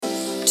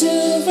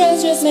Two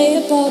friends just made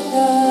a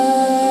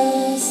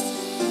podcast.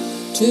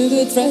 Two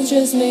good friends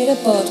just made a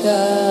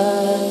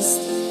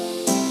podcast.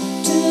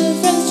 Two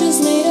friends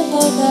just made a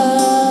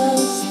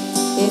podcast.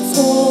 It's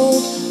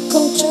called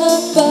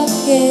Culture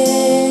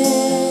Bucket.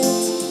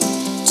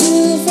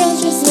 Two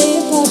friends just made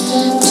a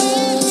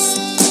podcast.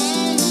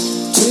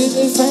 Two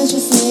good friends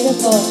just made a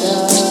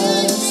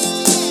podcast.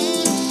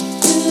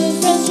 Two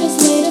friends just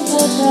made a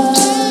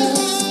podcast.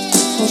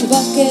 Culture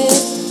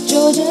Bucket,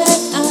 Georgia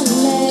and Alex.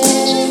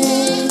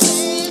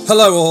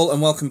 Hello all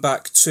and welcome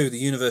back to the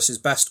universe's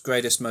best,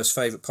 greatest, most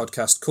favourite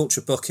podcast, Culture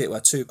Bucket, where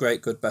two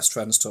great, good best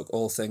friends talk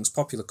all things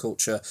popular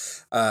culture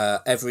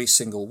every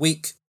single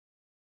week.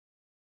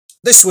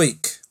 This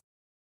week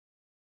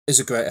is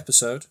a great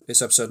episode.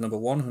 It's episode number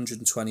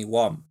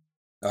 121.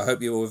 I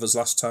hope you were with us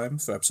last time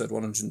for episode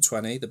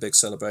 120, the big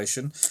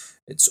celebration.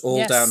 It's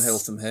all downhill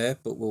from here,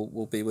 but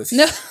we'll be with you.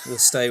 No. We'll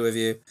stay with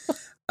you.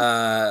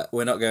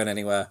 We're not going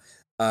anywhere.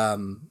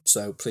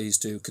 So please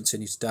do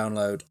continue to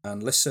download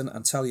and listen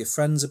and tell your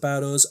friends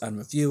about us and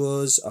review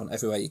us on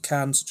everywhere you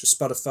can, such as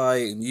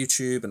Spotify and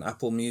YouTube and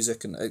Apple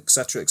Music and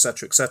etc.,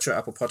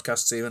 Apple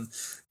Podcasts even.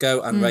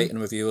 Go and rate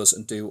and review us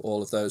and do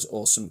all of those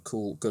awesome,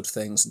 cool, good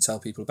things and tell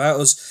people about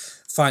us.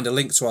 Find a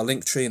link to our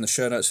link tree in the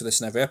show notes for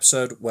this and every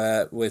episode,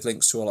 with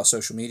links to all our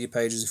social media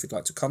pages if you'd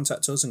like to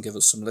contact us and give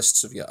us some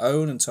lists of your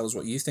own and tell us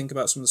what you think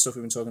about some of the stuff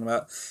we've been talking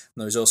about.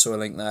 And there's also a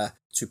link there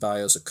to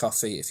buy us a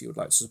coffee if you would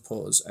like to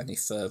support us any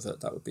further.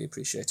 That would be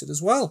appreciated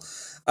as well.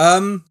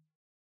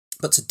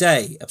 But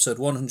today, episode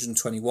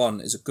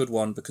 121 is a good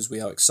one because we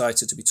are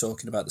excited to be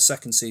talking about the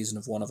second season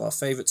of one of our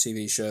favourite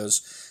TV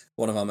shows,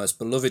 one of our most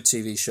beloved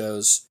TV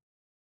shows,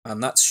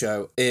 and that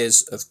show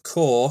is, of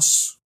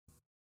course,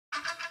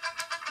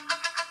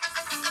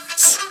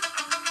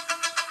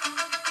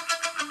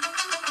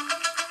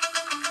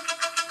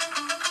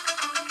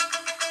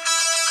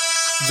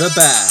 The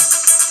Bear.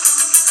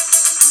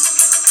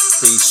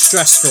 The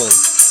stressful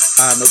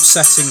and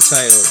upsetting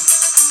tale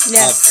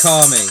of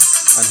Carmy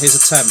and his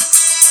attempt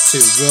to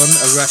run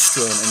a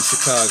restaurant in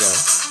Chicago.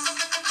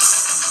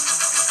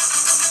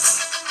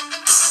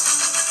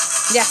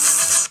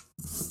 Yes.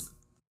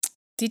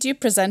 Did you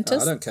present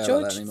us, I don't care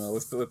George? about that anymore.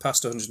 We're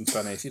past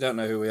 120. If you don't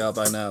know who we are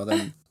by now,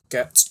 then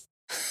get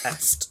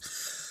effed.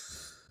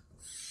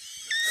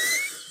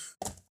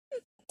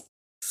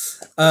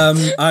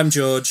 I'm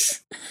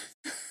George.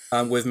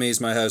 And with me is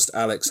my host,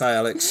 Alex. Hi,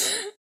 Alex.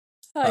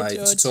 Hi,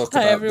 George. To talk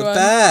Hi, about everyone. The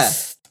Bear.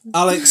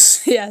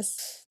 Alex,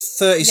 Yes.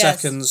 30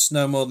 seconds,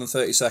 no more than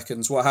 30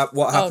 seconds. What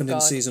happened in God.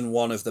 season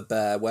 1 of The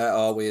Bear? Where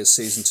are we as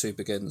season 2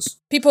 begins?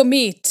 People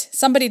meet.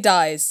 Somebody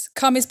dies.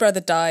 Kami's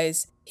brother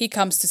dies. He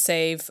comes to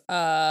save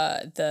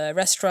the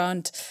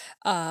restaurant.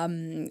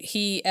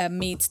 He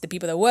meets the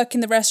people that work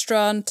in the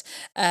restaurant,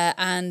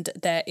 and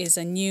there is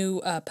a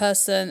new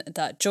person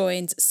that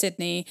joins,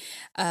 Sydney.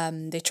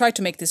 They try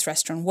to make this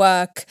restaurant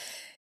work.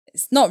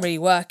 It's not really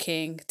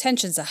working.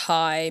 Tensions are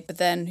high, but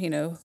then,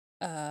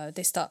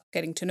 they start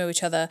getting to know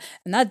each other.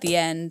 And at the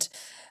end,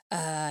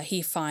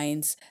 he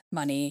finds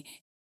money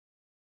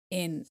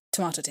in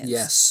tomato tins.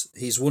 Yes,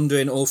 he's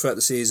wondering all throughout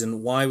the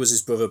season, why was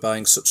his brother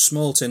buying such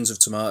small tins of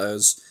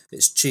tomatoes?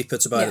 It's cheaper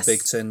to buy the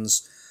big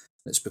tins.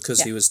 It's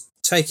because he was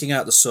taking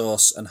out the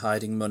sauce and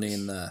hiding money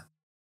in there.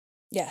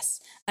 Yes,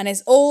 and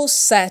it's all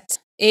set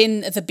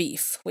in the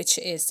Beef, which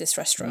is this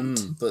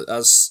restaurant. But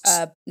as...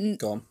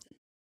 go on.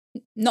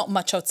 Not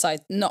much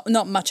outside. Not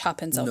much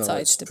happens outside. No,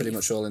 it's the pretty Beef.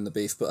 much all in the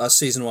Beef. But as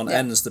season 1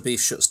 ends, the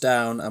Beef shuts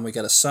down and we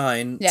get a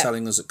sign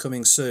telling us that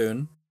coming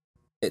soon,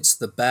 it's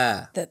The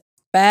Bear. The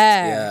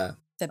Bear. Yeah.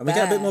 The and Bear. we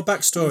get a bit more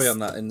backstory on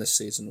that in this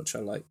season, which I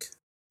like.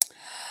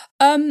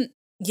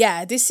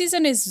 Yeah, this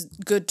season is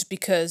good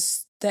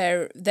because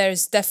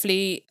there's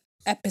definitely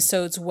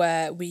episodes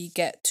where we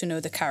get to know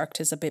the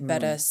characters a bit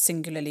better,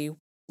 singularly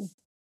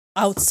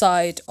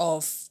outside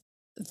of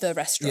the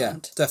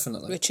restaurant. Yeah,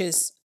 definitely. Which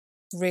is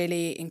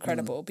really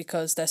incredible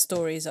because their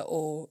stories are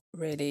all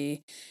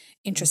really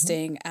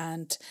interesting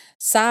and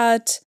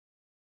sad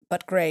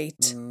but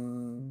great.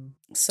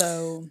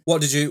 So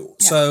what did you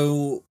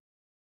so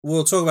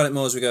we'll talk about it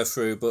more as we go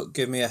through, but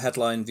give me a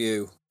headline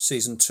view.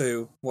 Season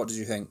 2, what did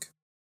you think?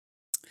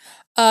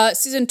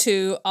 Season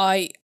 2,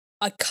 I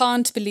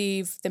can't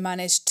believe they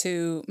managed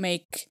to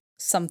make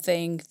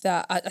something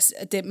that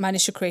they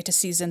managed to create a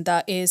season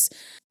that is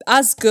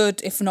as good,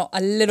 if not a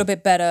little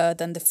bit better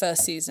than the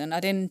first season. I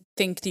didn't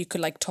think that you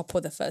could topple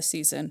the first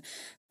season,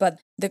 but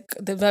the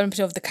development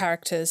of the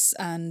characters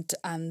and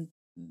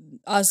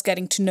us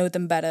getting to know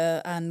them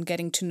better and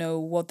getting to know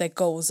what their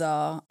goals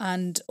are,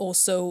 and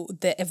also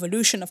the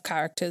evolution of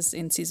characters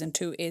in season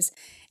 2 is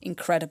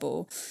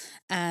incredible.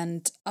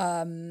 And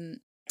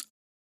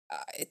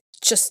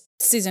just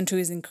season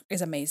 2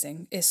 is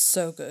amazing. It's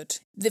so good.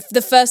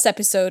 The first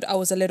episode, I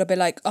was a little bit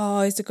like,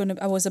 I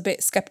was a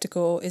bit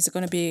skeptical. Is it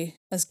going to be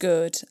as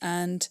good?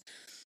 And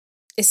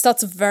it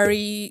starts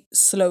very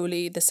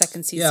slowly, the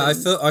second season. Yeah,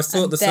 I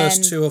thought the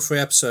first 2 or 3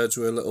 episodes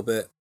were a little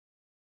bit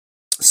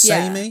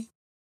samey.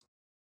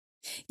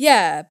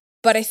 Yeah,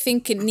 but I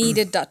think it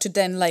needed that to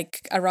then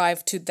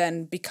arrive to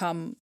then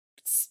become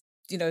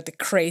the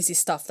crazy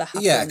stuff that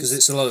happens. Yeah, because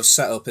it's a lot of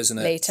setup, isn't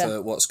it, later.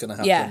 for what's going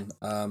to Yeah.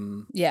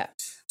 happen. Yeah.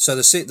 So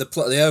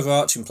the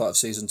overarching plot of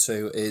season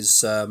 2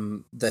 is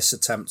this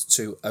attempt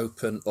to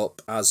open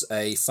up as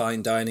a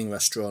fine dining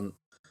restaurant,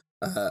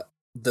 the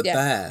Yeah.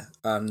 Bear,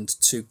 and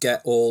to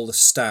get all the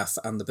staff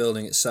and the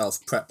building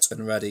itself prepped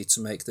and ready to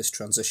make this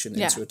transition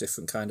Yeah. into a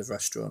different kind of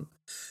restaurant.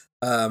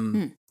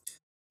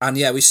 And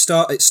yeah, it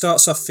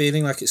starts off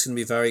feeling like it's going to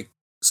be very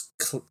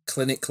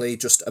clinically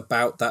just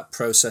about that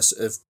process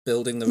of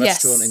building the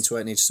restaurant Yes. into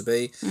where it needs to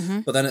be.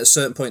 Mm-hmm. But then at a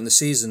certain point in the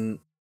season,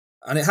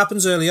 and it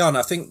happens early on,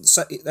 I think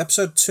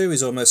episode 2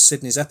 is almost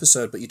Sydney's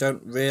episode, but you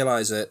don't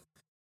realise it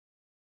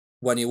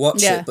when you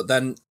watch it. But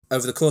then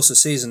over the course of the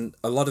season,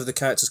 a lot of the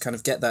characters kind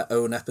of get their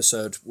own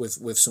episode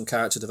with some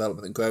character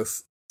development and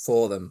growth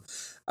for them.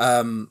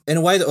 In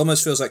a way that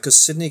almost feels like, because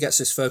Sydney gets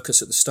this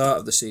focus at the start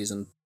of the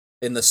season,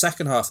 in the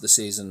second half of the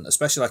season,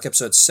 especially like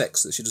episode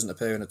 6 that she doesn't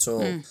appear in at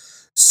all,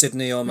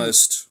 Sydney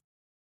almost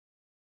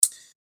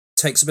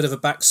takes a bit of a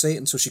backseat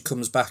until she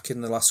comes back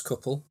in the last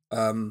couple.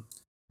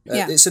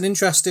 It's an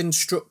interesting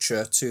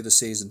structure to the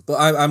season, but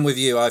I'm with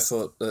you. I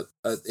thought that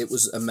it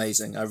was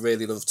amazing. I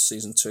really loved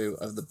season 2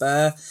 of The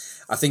Bear.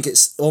 I think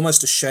it's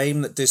almost a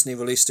shame that Disney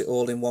released it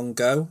all in one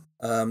go,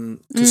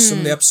 because some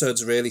of the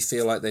episodes really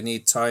feel like they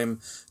need time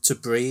to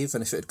breathe,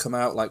 and if it had come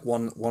out like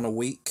one a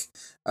week,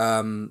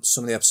 some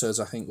of the episodes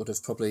I think would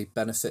have probably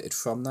benefited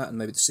from that, and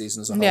maybe the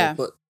season as a whole.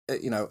 But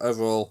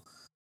overall,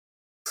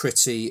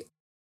 pretty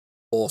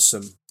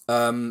awesome.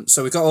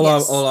 So we've got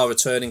all our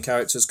returning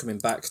characters coming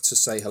back to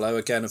say hello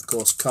again. Of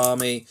course,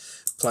 Carmy,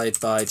 played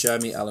by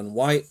Jeremy Allen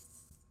White,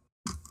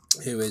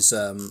 who is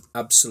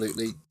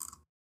absolutely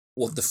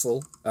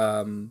wonderful.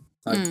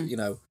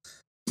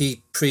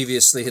 He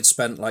previously had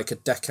spent like a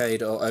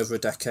decade or over a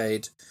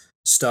decade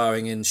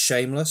starring in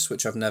Shameless,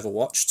 which I've never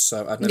watched,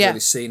 so I'd never really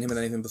seen him in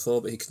anything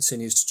before, but he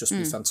continues to just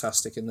be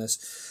fantastic in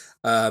this.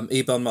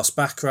 Ebon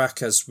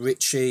Moss-Bachrach as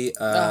Richie.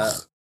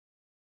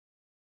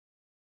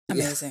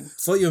 Amazing. I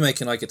thought you were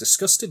making like a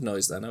disgusted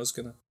noise then. I was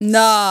gonna.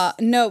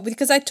 No,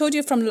 because I told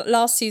you from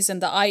last season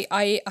that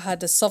I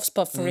had a soft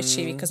spot for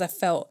Richie because I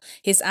felt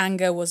his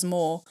anger was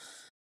more.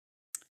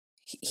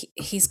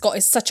 He's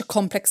such a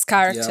complex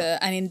character,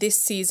 and in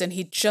this season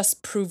he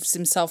just proves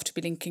himself to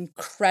be an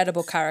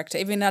incredible character.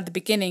 Even at the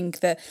beginning,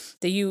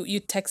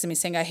 you texted me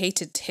saying I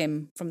hated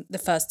him from the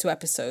first 2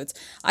 episodes.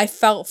 I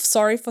felt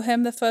sorry for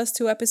him the first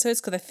 2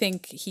 episodes because I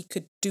think he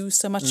could do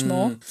so much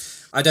more.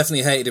 I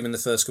definitely hated him in the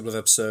first couple of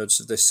episodes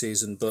of this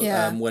season, but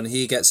when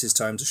he gets his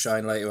time to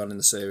shine later on in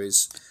the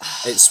series,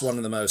 it's one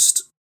of the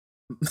most.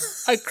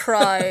 I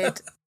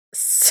cried.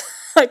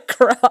 I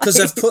cried because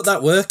they've put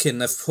that work in.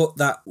 They've put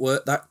that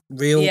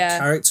real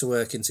character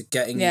work into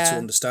getting you to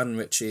understand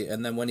Richie,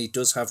 and then when he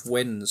does have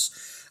wins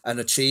and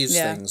achieves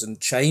things and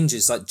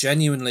changes, like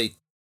genuinely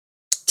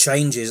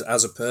changes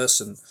as a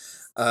person,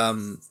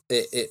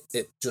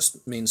 it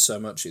just means so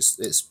much.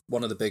 It's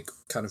one of the big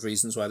kind of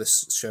reasons why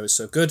this show is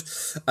so good.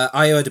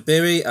 Ayo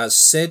Edebiri as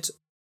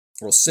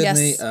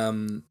Sydney.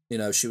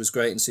 Yes. She was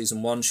great in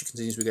season 1. She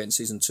continues to be great in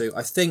season 2.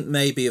 I think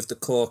maybe of the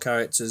core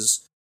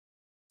characters,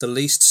 the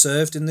least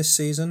served in this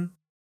season.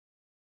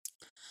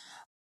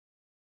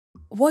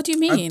 What do you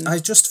mean? I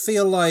just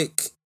feel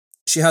like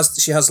she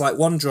has like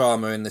one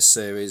drama in this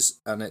series,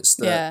 and it's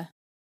that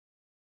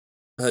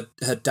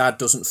her dad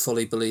doesn't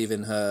fully believe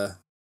in her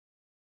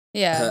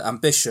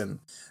ambition.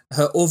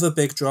 Her other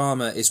big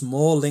drama is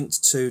more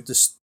linked to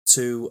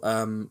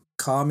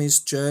Carmy's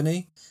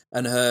journey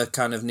and her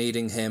kind of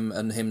needing him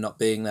and him not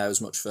being there as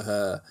much for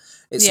her.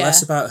 It's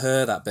less about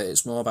her, that bit.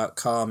 It's more about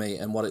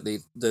Carmy and what it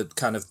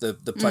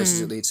the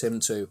places it leads him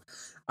to.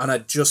 And I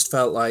just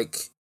felt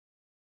like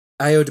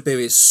Ayo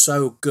Edebiri is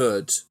so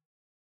good,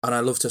 and I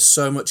loved her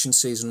so much in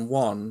season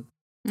 1.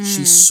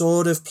 She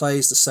sort of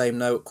plays the same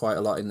note quite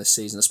a lot in this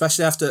season,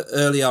 especially after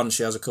early on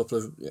she has a couple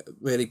of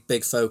really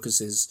big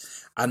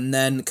focuses, and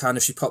then kind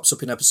of she pops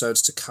up in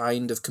episodes to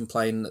kind of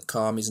complain that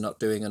Carmy's not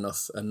doing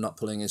enough and not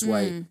pulling his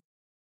weight.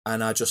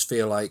 And I just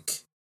feel like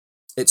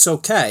it's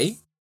okay,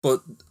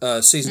 but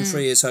season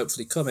 3 is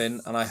hopefully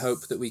coming, and I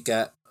hope that we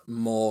get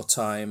more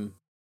time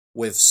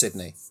with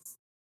Sydney.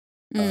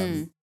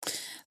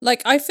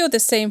 Like, I feel the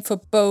same for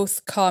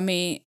both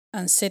Carmy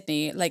and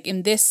Sydney. Like,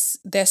 in this,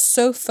 they're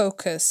so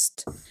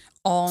focused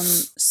on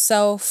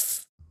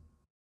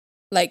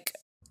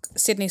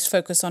Sydney's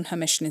focused on her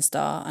Michelin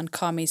star and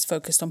Carmy's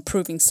focused on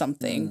proving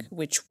something,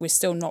 which we're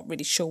still not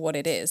really sure what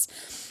it is.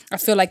 I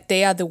feel like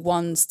they are the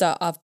ones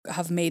that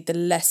have made the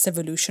less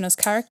evolution as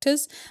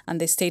characters,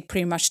 and they stayed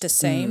pretty much the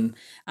same.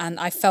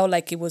 And I felt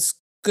like it was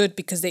good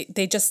because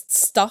they just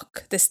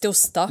stuck. They're still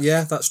stuck.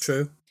 Yeah, that's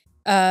true.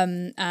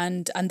 And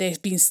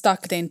they've been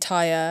stuck the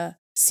entire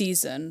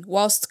season.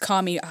 Whilst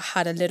Carmy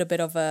had a little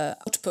bit of a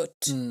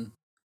output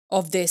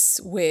of this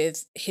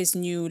with his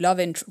new love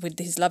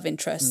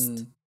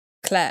interest,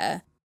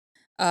 Claire.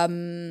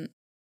 I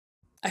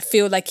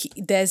feel like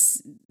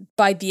there's,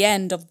 by the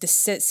end of this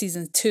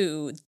season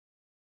 2,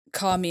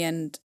 Carmy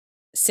and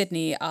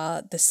Sydney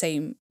are the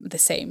same.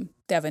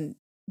 They haven't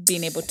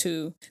been able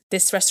to.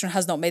 This restaurant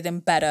has not made them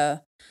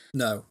better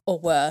No. or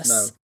worse,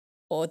 No.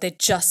 or they're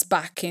just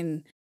back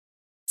in.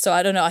 So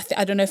I don't know.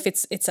 I don't know if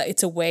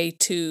it's a way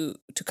to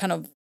kind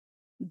of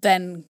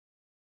then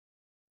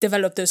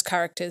develop those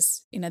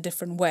characters in a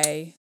different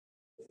way,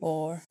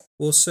 or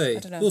We'll see. I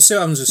don't know. We'll see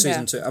what happens with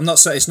season Yeah. 2. I'm not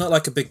saying it's not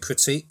like a big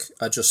critique.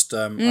 I just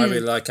I really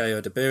like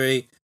Ayo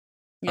Dabiri,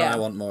 and yeah. I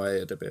want more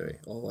Ayo Dabiri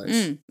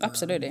always.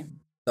 Absolutely.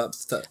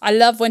 That I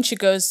love when she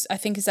goes, I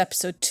think it's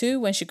episode 2,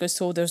 when she goes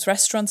to all those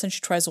restaurants and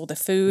she tries all the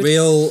food.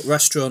 real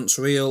restaurants,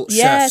 real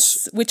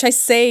Yes, chefs. which I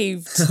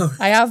saved.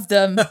 I have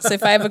them. So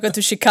if I ever go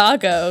to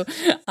Chicago,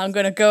 I'm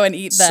going to go and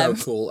eat them.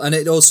 So cool. And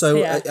it also,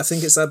 Yeah. I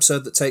think it's the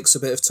episode that takes a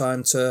bit of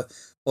time to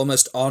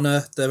almost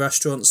honour the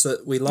restaurants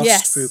that we lost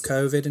Yes. through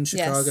COVID in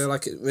Chicago. Yes.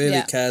 Like, it really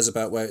Yeah. cares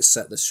about where it's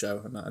set, this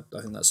show. And I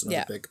think that's another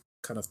Yeah. big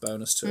kind of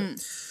bonus to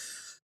it.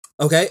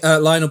 Okay,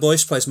 Lionel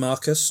Boyce plays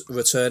Marcus,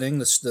 returning,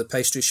 the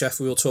pastry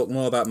chef. We will talk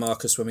more about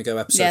Marcus when we go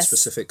episode Yes.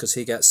 specific, because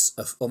he gets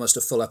almost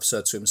a full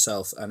episode to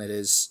himself, and it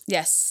is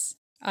Yes.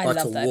 I like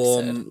love a that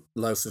warm episode.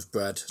 loaf of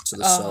bread to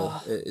the soul.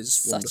 Oh, It is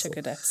Such wonderful. a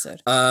good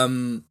episode.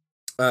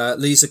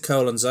 Lisa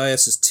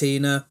Colon-Zayas as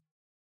Tina.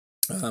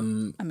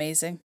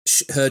 Amazing.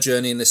 Her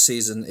journey in this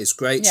season is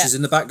great. Yeah. She's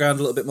in the background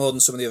a little bit more than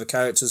some of the other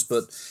characters,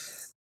 but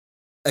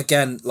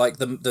again, like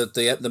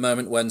the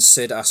moment when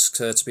Sid asks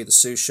her to be the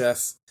sous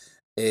chef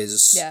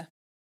is Yeah.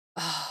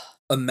 Ah,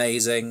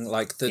 amazing.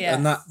 Like Yeah.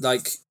 and that,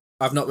 like,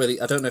 I don't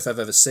know if I've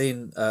ever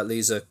seen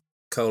Lisa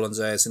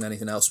Colon-Zayas in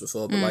anything else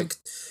before, but like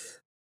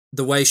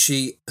the way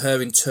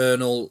her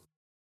internal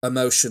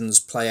emotions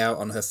play out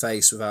on her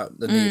face without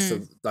the need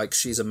for, like,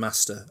 she's a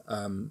master.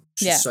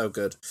 She's Yeah. so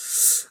good.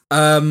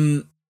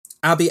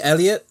 Abby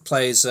Elliott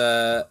plays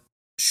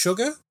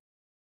Sugar,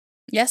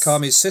 yes.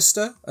 Carmi's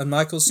sister and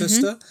Michael's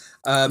sister.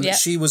 Yeah.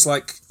 She was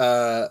like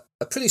a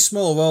pretty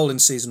small role in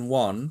season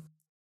 1.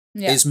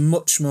 Yeah. Is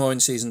much more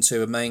in season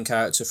 2, a main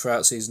character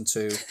throughout season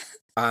 2,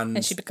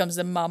 And she becomes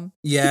the mum.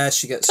 yeah,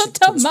 she Don't becomes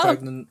tell Mum.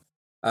 pregnant,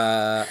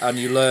 and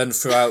you learn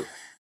throughout.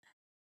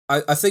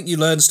 I think you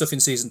learn stuff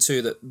in season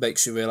 2 that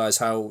makes you realise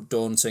how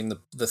daunting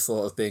the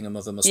thought of being a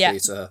mother must Yeah.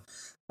 be to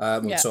her.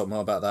 We'll Yeah. talk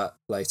more about that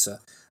later.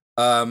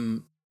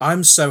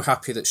 I'm so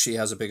happy that she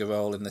has a bigger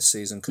role in this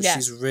season, because Yeah.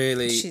 she's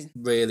really, She's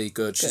really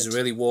good. She's a good.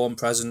 really warm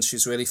presence.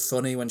 She's really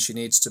funny when she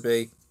needs to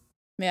be.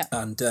 Yeah.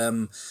 And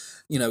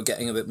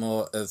getting a bit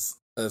more of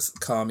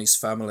Carmi's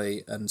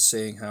family and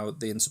seeing how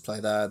the interplay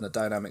there and the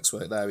dynamics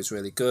work there is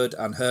really good.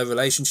 And her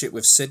relationship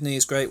with Sydney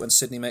is great. When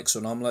Sydney makes her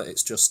an omelette,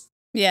 it's just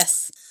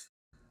Yes.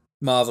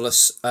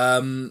 marvelous.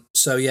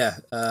 So yeah,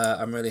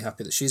 I'm really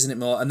happy that she's in it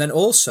more. And then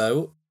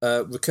also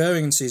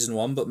recurring in season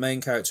 1, but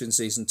main character in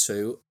season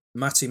 2,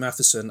 Matty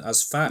Matheson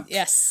as Fack.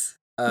 Yes.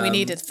 We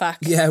needed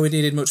fact. Yeah, we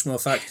needed much more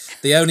Fack.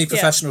 The only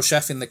professional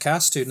chef in the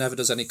cast who never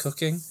does any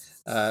cooking,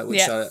 which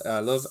Yeah. I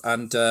love.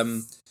 And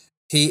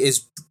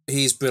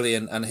he's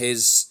brilliant. And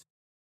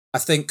I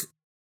think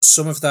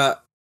some of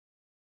that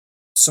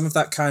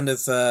kind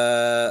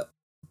of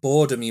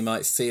boredom you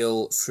might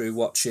feel through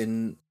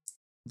watching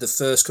the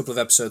first couple of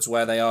episodes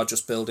where they are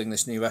just building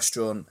this new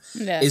restaurant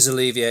Yeah. is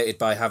alleviated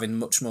by having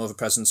much more of a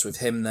presence with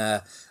him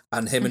there,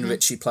 and him and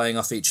Richie playing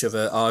off each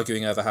other,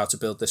 arguing over how to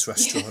build this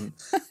restaurant.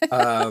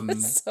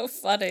 So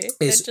funny.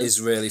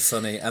 Is really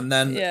funny. And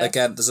then Yeah.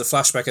 again, there's a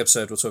flashback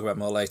episode we'll talk about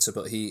more later,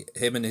 but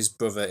him and his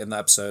brother in that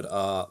episode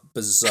are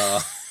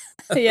bizarre.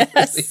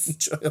 Yes. Really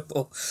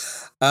enjoyable.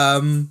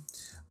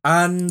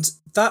 And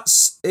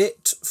that's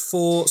it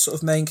for sort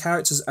of main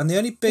characters. And the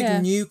only big Yeah.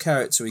 new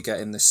character we get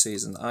in this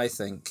season, I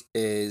think,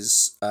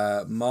 is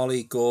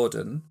Molly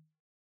Gordon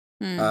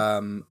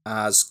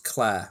as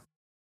Claire.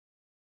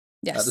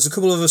 Yes. There's a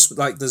couple of us,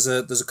 like there's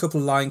a couple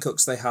of line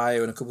cooks they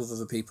hire and a couple of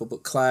other people,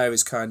 but Claire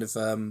is kind of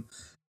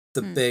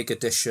the big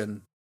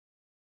addition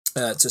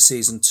to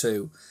season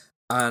 2,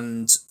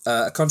 and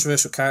a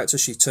controversial character.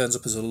 She turns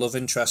up as a love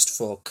interest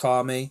for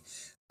Carmi,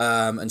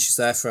 and she's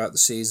there throughout the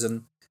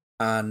season.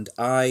 And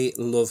I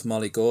love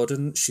Molly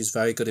Gordon. She's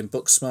very good in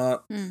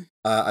Booksmart.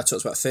 I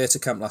talked about Theatre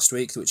Camp last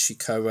week, which she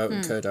co-wrote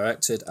and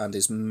co-directed, and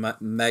is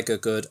mega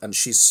good. And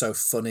she's so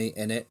funny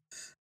in it.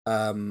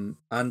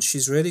 And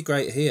she's really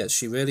great here.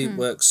 She really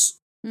works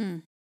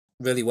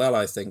really well,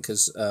 I think,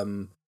 as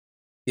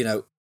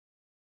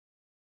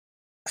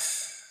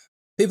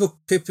people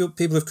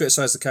have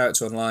criticised the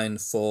character online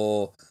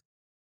for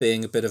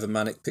being a bit of a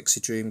manic pixie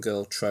dream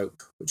girl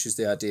trope, which is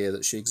the idea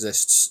that she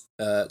exists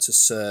to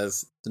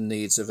serve the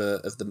needs of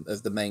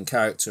the main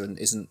character and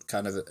isn't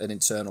kind of an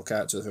internal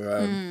character of her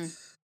own.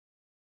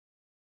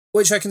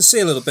 Which I can see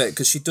a little bit,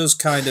 because she does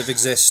kind of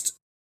exist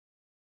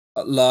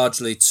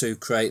largely to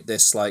create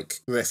this like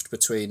rift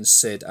between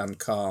Sid and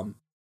Calm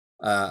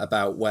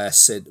about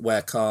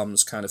where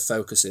Calm's kind of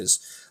focus is.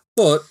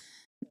 But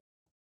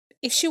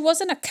if she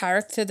wasn't a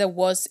character that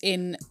was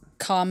in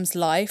Calm's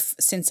life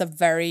since a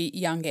very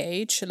young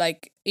age,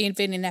 like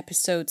even in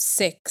episode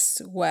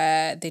 6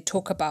 where they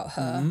talk about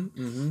her,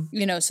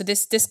 so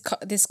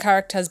this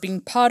character has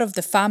been part of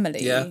the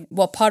family,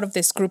 part of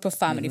this group of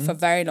family for a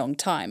very long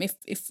time.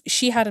 If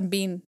she hadn't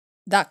been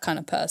that kind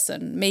of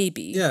person,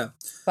 maybe. Yeah.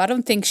 But I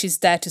don't think she's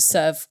there to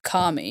serve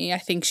Kami. I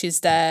think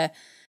she's there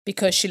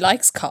because she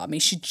likes Kami.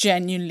 She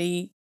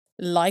genuinely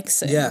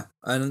likes him. Yeah,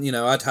 and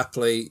I'd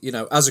happily,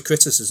 as a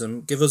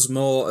criticism, give us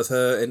more of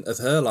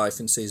her life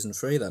in season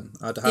 3. Then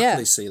I'd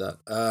happily see that.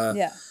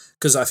 Yeah.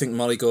 Because I think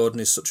Molly Gordon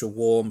is such a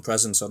warm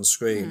presence on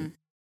screen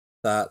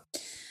that.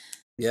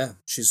 Yeah,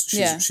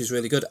 she's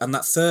really good. And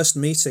that first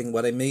meeting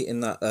where they meet in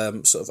that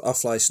sort of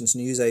off-license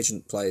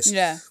newsagent place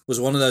was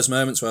one of those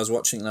moments where I was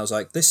watching and I was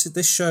like, this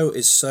show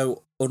is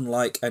so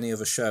unlike any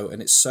other show,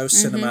 and it's so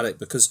cinematic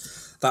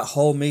because that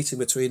whole meeting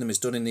between them is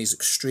done in these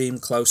extreme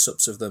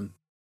close-ups of them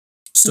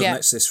stood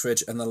next to this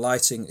fridge, and the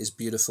lighting is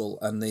beautiful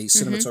and the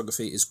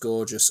cinematography is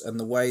gorgeous, and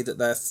the way that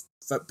they're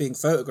being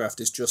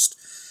photographed is just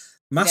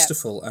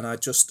masterful, and I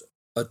just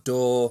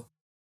adore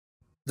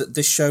that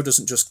this show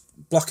doesn't just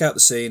block out the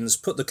scenes,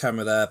 put the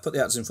camera there, put the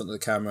actors in front of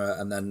the camera,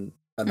 and then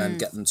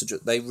get them to.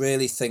 They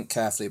really think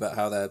carefully about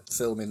how they're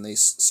filming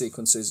these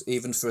sequences,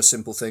 even for a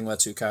simple thing where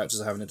two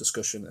characters are having a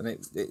discussion, and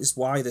it is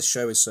why this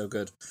show is so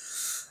good.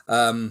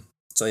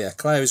 So yeah,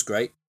 Claire is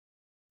great.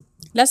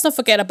 Let's not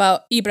forget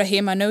about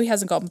Ibrahim. I know he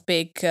hasn't got a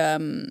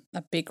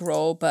big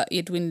role, but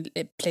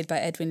played by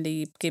Edwin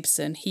Lee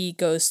Gibson, he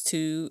goes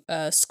to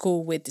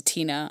school with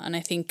Tina, and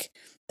I think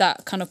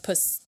that kind of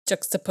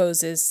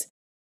juxtaposes.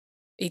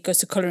 He goes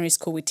to culinary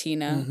school with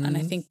Tina, and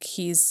I think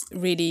he's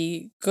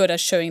really good at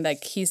showing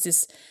like he's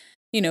this,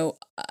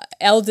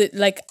 elder,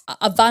 like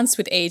advanced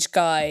with age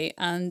guy.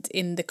 And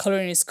in the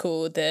culinary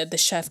school, the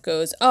chef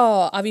goes,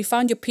 "Oh, have you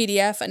found your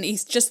PDF?" And he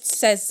just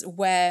says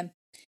where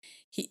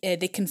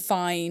they can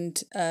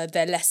find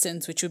their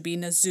lessons, which would be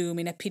in a Zoom,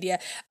 in a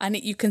PDF, and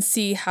you can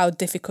see how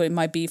difficult it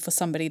might be for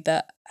somebody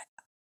that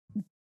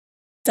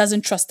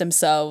doesn't trust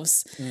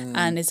themselves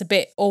and is a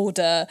bit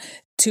older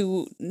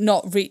to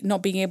not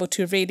being able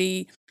to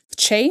really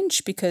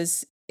change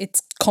because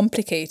it's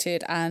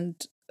complicated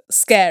and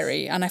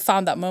scary. And I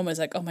found that moment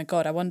like, oh my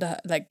God, I wonder,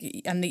 like,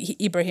 and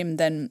Ibrahim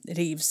then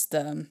leaves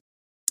the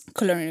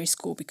culinary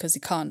school because he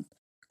can't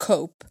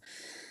cope.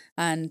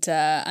 And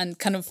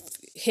kind of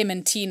him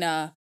and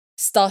Tina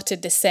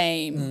started the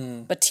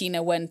same, but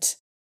Tina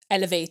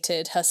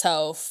elevated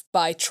herself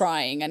by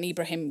trying, and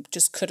Ibrahim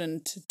just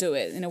couldn't do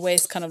it. In a way,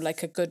 it's kind of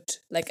like a good,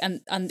 like,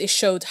 and it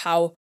showed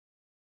how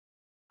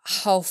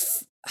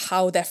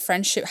their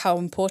friendship, how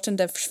important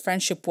their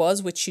friendship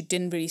was, which you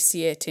didn't really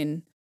see it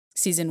in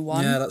season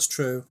 1. Yeah, that's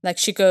true. Like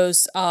she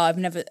goes, I've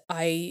never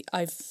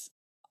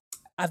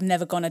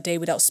gone a day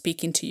without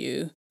speaking to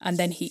you. And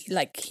then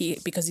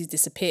because he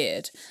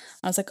disappeared,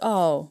 I was like,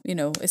 oh,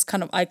 it's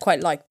kind of, I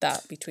quite liked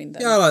that between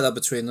them. Yeah, I like that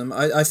between them.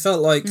 I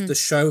felt like the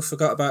show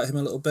forgot about him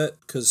a little bit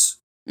because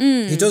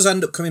he does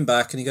end up coming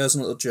back and he goes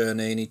on a little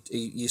journey, and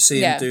you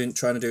see him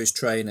trying to do his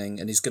training,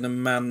 and he's going to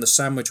man the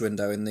sandwich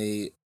window in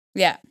the...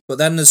 Yeah. But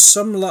then there's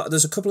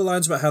a couple of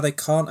lines about how they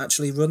can't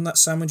actually run that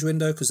sandwich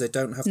window because they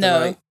don't have the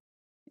right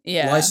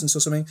license or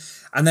something.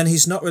 And then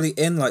he's not really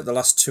in like the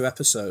last 2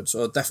 episodes,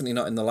 or definitely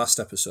not in the last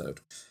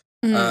episode.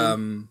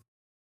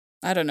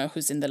 I don't know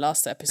who's in the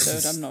last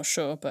episode. I'm not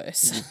sure, but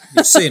it's...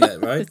 You've seen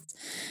it, right?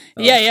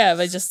 Yeah,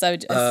 but it's just a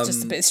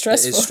bit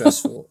stressful. It is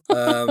stressful.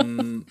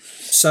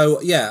 So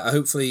yeah,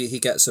 hopefully he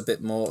gets a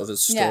bit more of a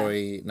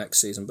story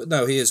next season. But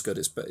no, he is good.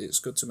 It's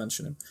good to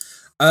mention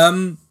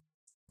him.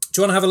 Do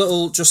you want to have a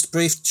little, just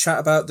brief chat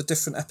about the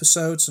different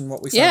episodes and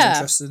what we found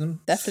interested in them?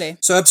 Definitely.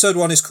 So episode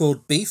 1 is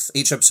called Beef.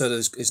 Each episode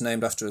is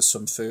named after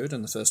some food,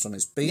 and the first one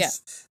is Beef,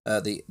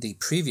 the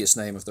previous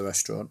name of the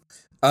restaurant.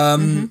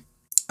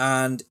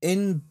 And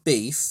in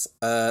Beef,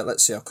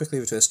 let's see, I'll quickly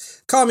read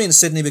this. Carmi and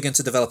Sydney begin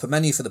to develop a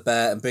menu for the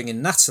bear and bring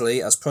in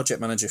Natalie as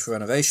project manager for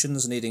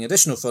renovations. Needing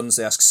additional funds,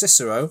 they ask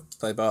Cicero,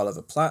 played by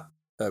Oliver Platt,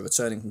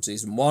 returning from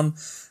season 1,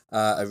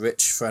 a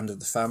rich friend of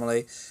the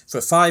family, for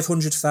a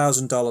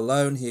 $500,000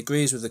 loan. He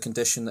agrees with the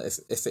condition that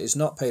if it is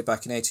not paid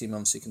back in 18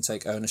 months, he can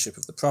take ownership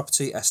of the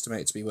property,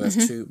 estimated to be worth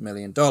 $2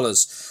 million.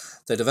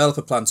 They develop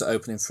a plan to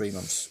open in 3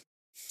 months.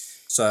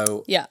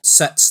 So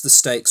sets the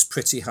stakes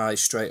pretty high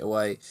straight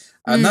away.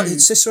 And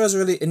Cicero's a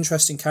really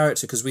interesting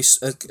character because we,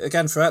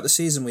 again, throughout the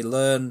season, we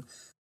learn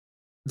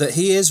that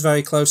he is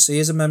very close. He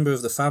is a member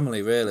of the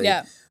family, really.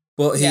 Yeah.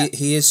 But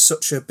he is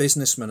such a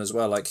businessman as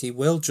well. Like he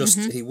will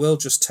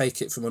just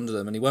take it from under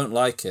them, and he won't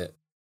like it,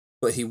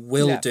 but he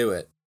will do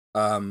it.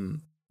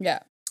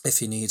 If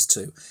he needs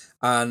to.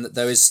 And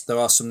there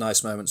are some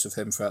nice moments with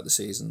him throughout the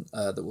season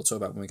that we'll talk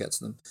about when we get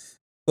to them.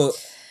 But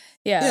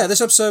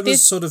this episode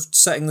was sort of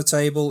setting the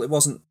table.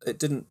 It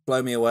didn't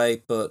blow me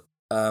away, but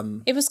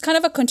it was kind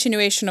of a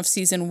continuation of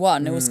season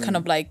 1. It was kind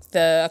of like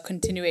a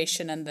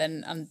continuation, and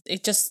then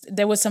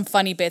there was some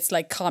funny bits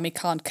like Kami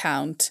can't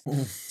count,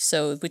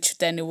 so which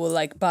then it will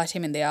like bite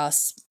him in the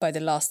ass by the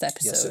last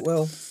episode. Yes, it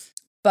will.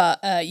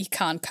 But he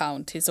can't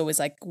count. He's always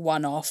like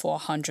 1 off or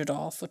 100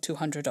 off or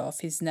 200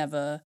 off. He's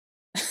never,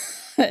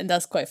 and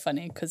that's quite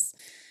funny because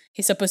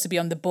he's supposed to be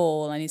on the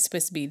ball and he's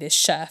supposed to be this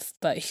chef,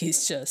 but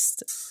he's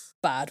just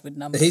bad with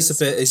numbers.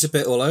 He's a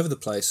bit all over the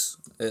place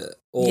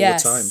all the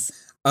time.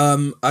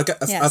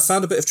 I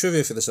found a bit of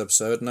trivia for this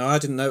episode. Now, I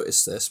didn't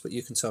notice this, but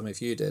you can tell me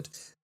if you did.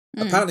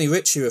 Apparently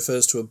Richie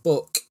refers to a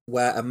book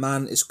where a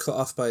man is cut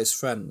off by his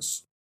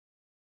friends.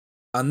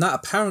 And that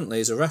apparently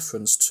is a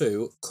reference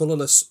to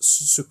Colourless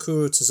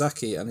Tsukuru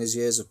Tazaki and His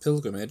Years of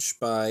Pilgrimage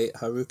by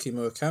Haruki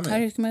Murakami.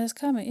 Haruki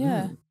Murakami,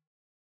 yeah.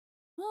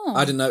 Oh.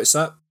 I didn't notice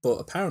that, but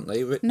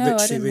apparently No, I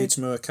Richie didn't reads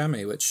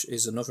Murakami, which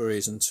is another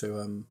reason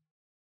to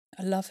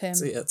I love him.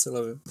 to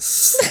love him.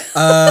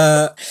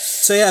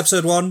 So yeah,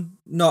 episode 1,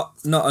 not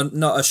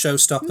a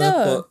showstopper,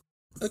 No.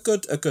 but a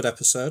good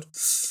episode.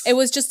 It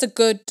was just a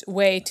good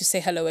way to say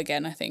hello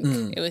again, I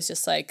think. It was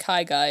just like,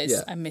 hi guys,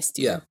 Yeah. I missed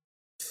you.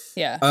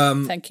 Yeah.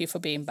 Thank you for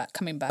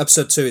coming back.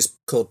 Episode 2 is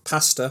called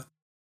Pasta.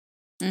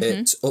 Mm-hmm.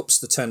 It ups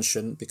the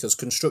tension because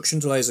construction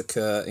delays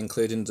occur,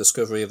 including the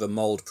discovery of a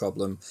mould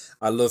problem.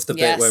 I love the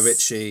bit where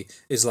Richie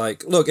is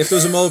like, look, if there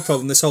was a mould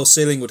problem, this whole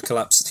ceiling would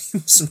collapse.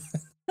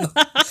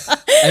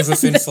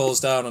 Everything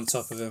falls down on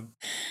top of him.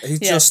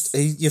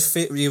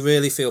 You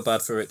really feel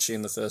bad for Richie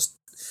in the first.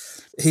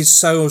 He's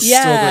so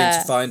struggling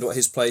to find what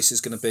his place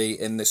is going to be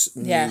in this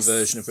new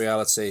version of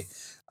reality.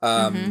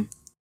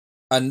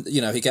 And,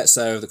 you know, he gets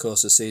there over the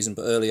course of the season,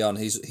 but early on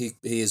he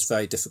is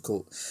very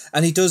difficult.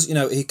 And he does, you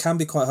know, he can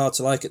be quite hard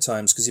to like at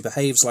times because he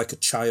behaves like a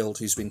child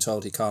who's been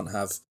told he can't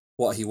have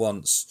what he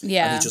wants.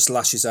 Yeah. And he just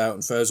lashes out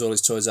and throws all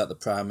his toys out the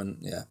pram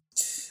and,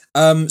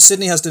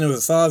 Sydney has dinner with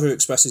her father, who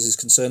expresses his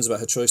concerns about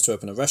her choice to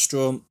open a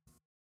restaurant.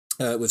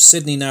 With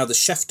Sydney now the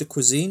chef de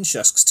cuisine, she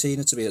asks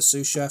Tina to be her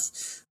sous chef,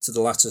 to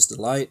the latter's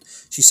delight.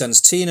 She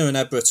sends Tina and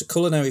Ebra to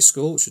culinary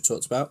school, which we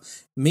talked about.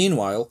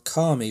 Meanwhile,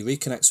 Carmi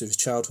reconnects with his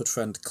childhood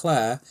friend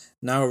Claire,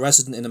 now a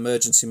resident in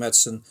emergency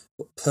medicine,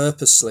 but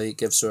purposely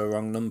gives her a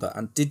wrong number.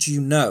 And did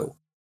you know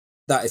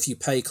that if you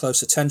pay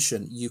close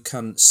attention, you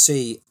can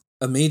see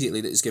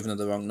immediately that he's given her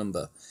the wrong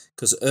number?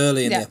 Because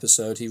early in the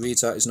episode, he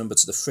reads out his number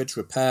to the fridge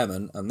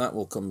repairman, and that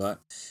will come back,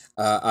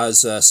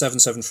 as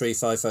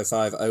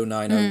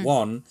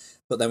 773-555-0901,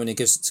 but then when he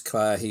gives it to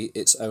Claire,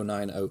 it's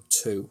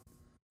 0902.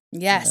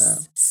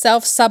 Yes.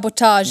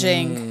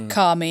 Self-sabotaging,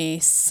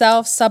 Carmi.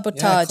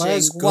 Self-sabotaging.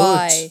 Claire's good.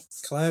 Why?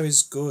 Claire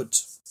is good.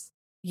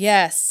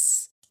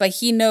 Yes. But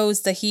he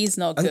knows that he's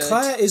not good. And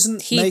Claire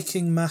isn't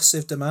making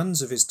massive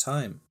demands of his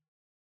time.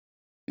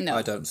 No.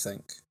 I don't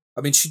think.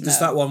 I mean, there's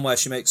that one where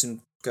she makes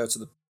him go to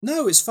the...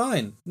 No, it's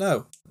fine.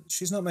 No.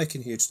 She's not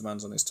making huge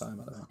demands on his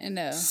time, I don't know.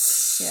 No.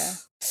 Yeah.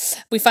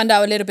 We found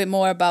out a little bit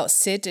more about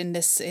Sid in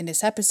this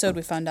episode.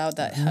 We found out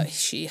that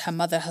her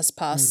mother has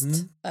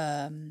passed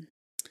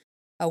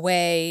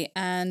away,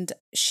 and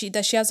she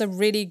has a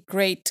really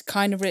great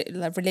kind of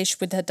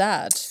relationship with her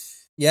dad.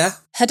 Yeah.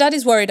 Her dad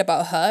is worried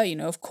about her, you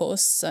know, of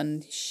course,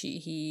 and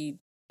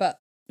but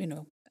you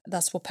know,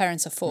 that's what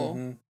parents are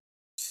for.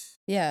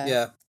 Yeah.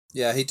 Yeah.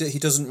 Yeah, he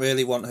doesn't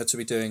really want her to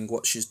be doing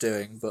what she's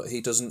doing, but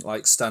he doesn't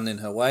like stand in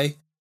her way.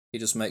 He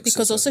just makes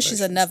because also she's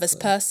a nervous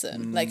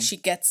person. Like she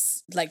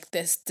gets like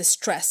the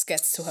stress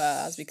gets to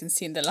her, as we can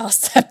see in the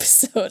last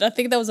episode. I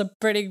think that was a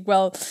pretty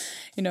well,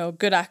 you know,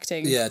 good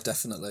acting. Yeah,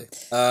 definitely.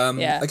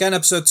 Again,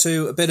 episode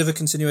 2, a bit of a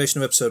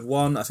continuation of episode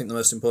 1. I think the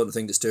most important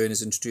thing it's doing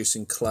is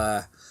introducing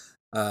Claire,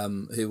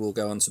 who will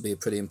go on to be a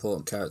pretty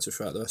important character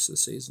throughout the rest of the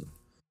season.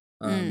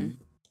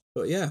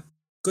 But yeah,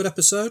 good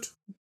episode.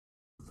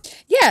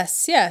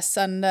 Yes,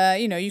 and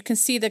you know, you can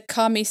see that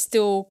Kami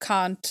still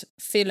can't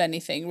feel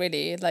anything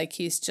really. Like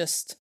he's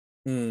just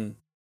a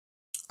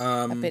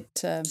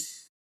bit,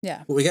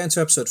 yeah. But we get into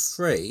episode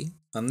 3,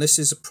 and this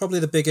is probably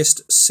the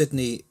biggest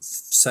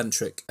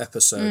Sydney-centric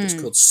episode. It's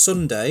called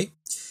Sunday.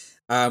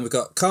 We've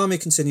got Kami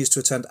continues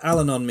to attend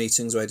Al-Anon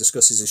meetings where he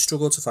discusses his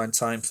struggle to find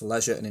time for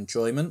leisure and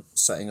enjoyment,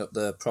 setting up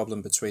the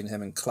problem between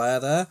him and Claire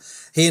there.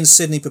 He and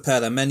Sydney prepare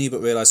their menu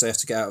but realise they have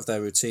to get out of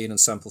their routine and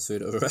sample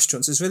food at other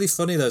restaurants. It's really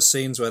funny, those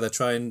scenes where they're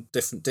trying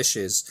different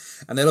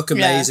dishes and they look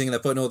amazing and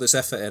they're putting all this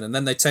effort in, and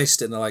then they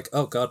taste it and they're like,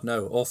 oh God,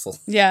 no, awful.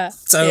 Yeah.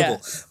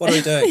 Terrible. Yeah. What are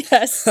we doing?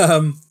 Yes.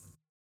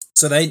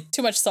 So they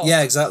too much salt.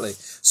 Yeah, exactly.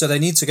 So they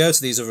need to go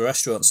to these other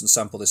restaurants and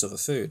sample this other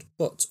food.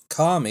 But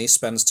Kami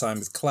spends time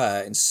with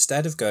Claire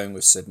instead of going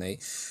with Sydney.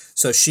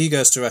 So she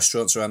goes to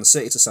restaurants around the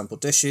city to sample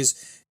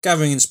dishes.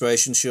 Gathering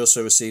inspiration, she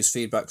also receives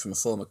feedback from a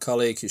former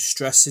colleague who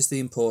stresses the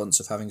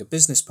importance of having a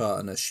business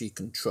partner she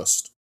can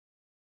trust.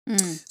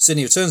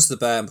 Sydney returns to the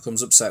bar and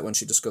becomes upset when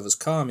she discovers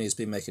Kami has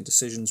been making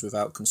decisions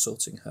without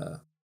consulting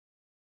her.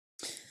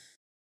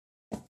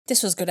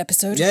 This was a good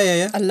episode.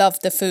 Yeah. I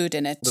loved the food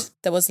in it.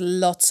 There was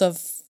lots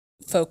of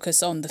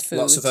focus on the food.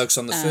 Lots of focus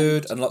on the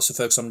food and lots of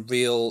focus on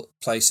real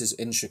places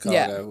in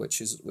Chicago, which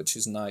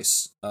is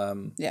nice.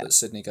 That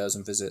Sydney goes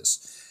and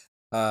visits.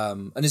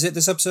 And is it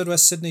this episode where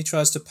Sydney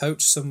tries to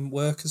poach some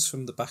workers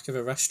from the back of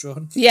a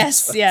restaurant?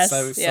 Yes.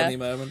 Very funny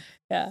moment.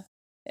 Yeah.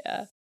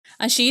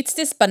 And she eats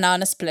this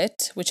banana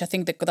split, which I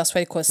think that's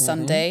why they call it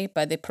sundae,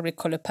 but they probably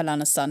call it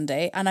banana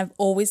sundae. And I've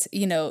always,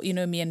 you know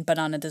me and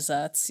banana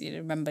desserts. You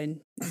remember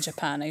in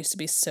Japan, I used to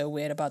be so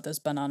weird about those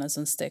bananas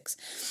on sticks.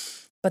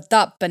 But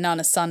that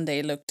banana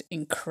sundae looked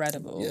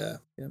incredible. Yeah,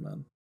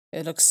 man.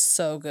 It looks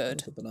so good.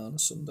 The banana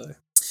sundae.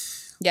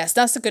 Yes,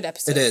 that's a good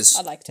episode. It is.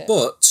 I liked it.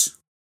 But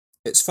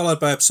it's followed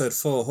by episode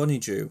 4,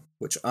 Honeydew,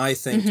 which I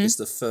think is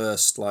the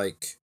first,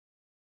 like,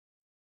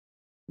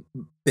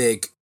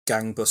 big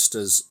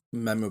gangbusters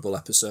memorable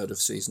episode of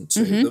season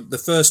 2. Mm-hmm. The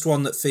first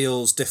one that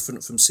feels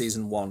different from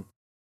season 1.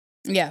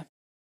 Yeah.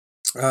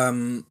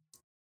 In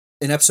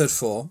episode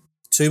 4,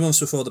 2 months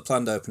before the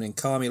planned opening,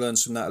 Carmy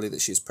learns from Natalie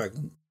that she's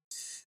pregnant.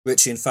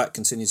 Richie, in fact,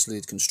 continues to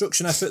lead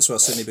construction efforts while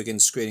Sydney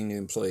begins screening new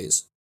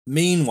employees.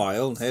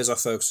 Meanwhile, and here's our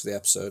focus for the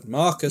episode,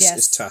 Marcus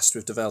is tasked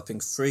with developing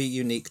 3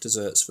 unique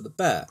desserts for the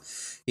bear.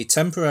 He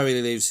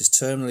temporarily leaves his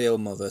terminally ill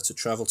mother to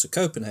travel to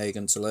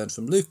Copenhagen to learn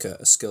from Luca,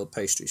 a skilled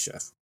pastry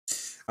chef.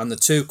 And the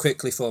two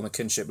quickly form a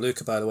kinship.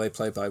 Luca, by the way,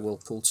 played by Will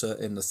Poulter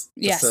in the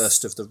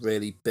first of the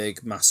really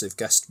big, massive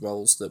guest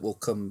roles that will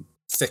come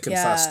thick and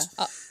fast.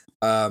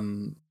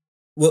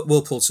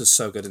 Will Poulter's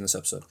so good in this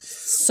episode.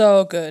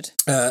 So good.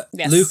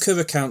 Luca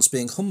recounts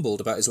being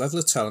humbled about his level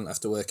of talent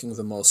after working with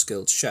a more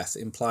skilled chef,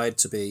 implied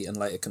to be and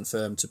later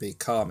confirmed to be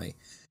Carmy,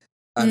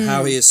 and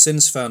how he has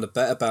since found a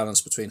better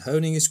balance between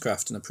honing his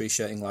craft and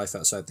appreciating life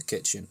outside the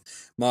kitchen.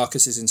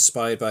 Marcus is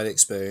inspired by the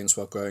experience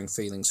while growing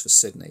feelings for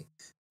Sydney.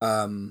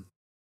 Growing.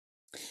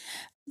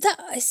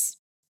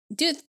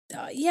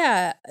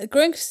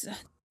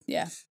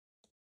 Yeah.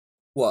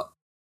 What?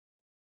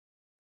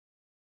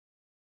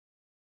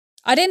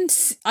 I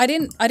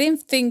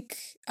didn't think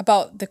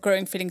about the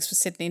growing feelings for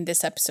Sydney in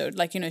this episode.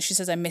 Like, she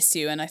says, "I miss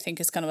you," and I think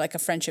it's kind of like a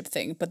friendship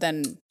thing. But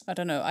then I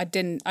don't know. I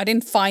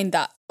didn't find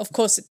that. Of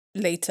course,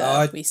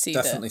 later we see.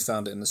 I definitely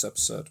found it in this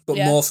episode, but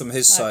more from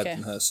his side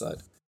than her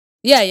side.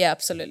 Yeah,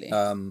 absolutely.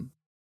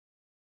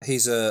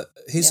 He's a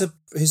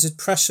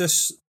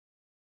precious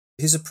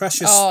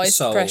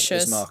soul.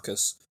 Precious. Is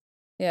Marcus.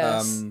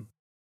 Yes.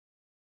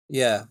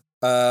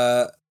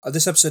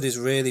 This episode is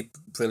really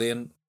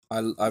brilliant. I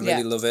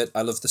really love it.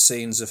 I love the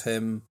scenes of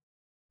him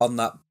on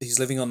that. He's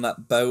living on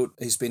that boat.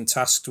 He's been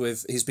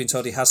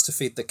told he has to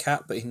feed the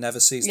cat, but he never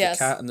sees the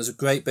cat. And there's a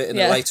great bit in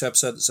a later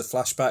episode that's a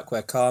flashback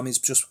where Carmy's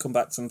just come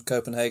back from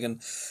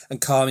Copenhagen,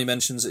 and Carmy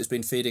mentions that he's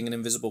been feeding an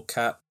invisible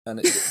cat,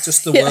 and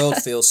just the world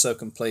feels so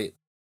complete,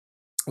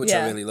 which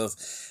I really love.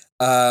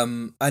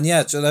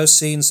 Those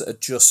scenes that are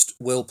just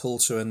Will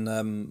Poulter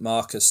and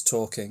Marcus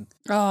talking,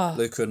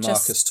 Luca and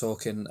Marcus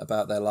talking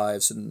about their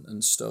lives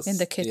and stuff in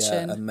the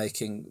kitchen, and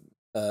making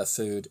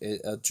food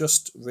are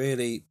just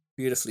really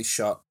beautifully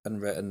shot and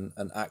written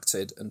and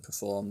acted and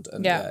performed,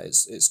 and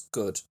it's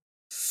good.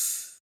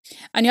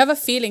 And you have a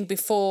feeling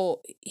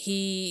before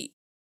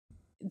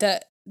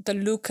that the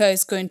Luca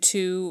is going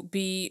to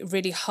be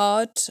really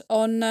hard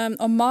on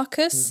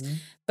Marcus,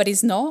 but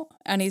he's not,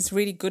 and he's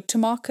really good to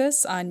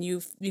Marcus, and you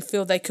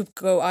feel they could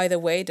go either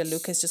way. The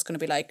Luca is just going to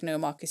be like, "No,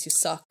 Marcus, you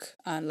suck,"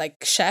 and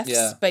like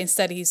chefs, but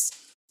instead he's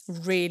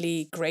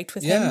really great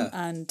with him,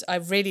 and I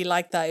really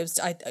like that.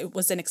 It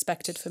was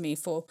unexpected for me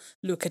for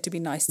Luca to be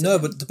nice to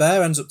him. But the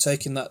bear ends up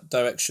taking that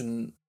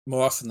direction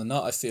more often than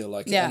not. I feel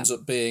like it ends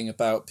up being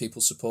about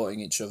people supporting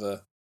each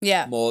other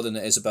more than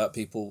it is about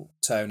people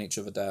tearing each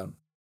other down.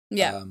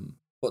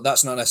 But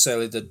that's not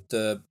necessarily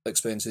the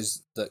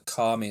experiences that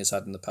Carmy has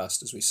had in the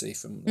past, as we see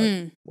from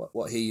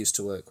what he used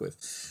to work with.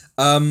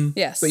 But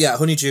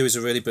Honeydew is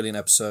a really brilliant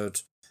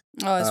episode.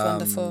 Oh, it's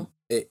wonderful.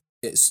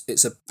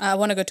 It's a. I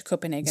want to go to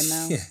Copenhagen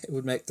now. Yeah, it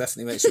would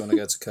definitely makes you want to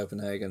go to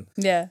Copenhagen.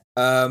 Yeah.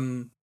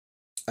 And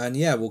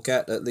we'll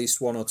get at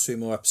least 1 or 2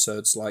 more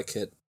episodes like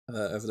it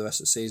over the rest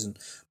of the season.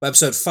 But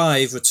episode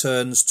 5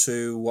 returns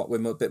to what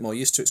we're a bit more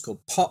used to. It's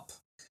called Pop.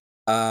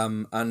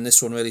 And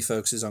this one really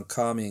focuses on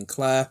Carmy and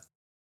Claire.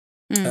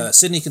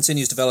 Sydney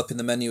continues developing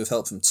the menu with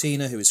help from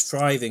Tina, who is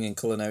thriving in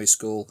culinary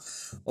school,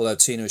 although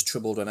Tina is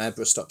troubled when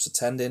Ebra stops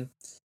attending.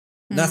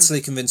 Natalie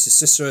convinces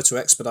Cicero to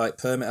expedite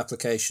permit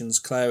applications.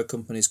 Claire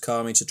accompanies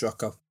Carmy to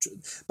drop off.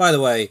 By the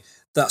way,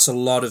 that's a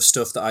lot of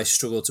stuff that I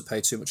struggle to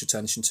pay too much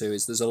attention to.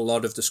 There's a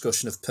lot of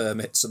discussion of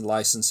permits and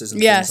licenses and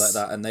things like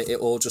that, and it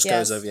all just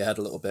goes over your head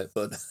a little bit.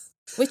 But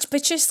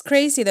which is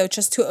crazy though.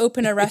 Just to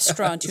open a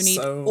restaurant, you need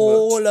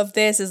all of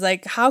this. Is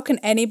like, how can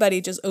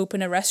anybody just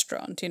open a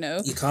restaurant?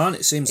 You can't.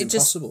 It seems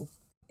impossible.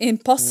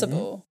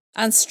 Impossible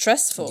and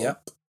stressful.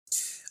 Yep.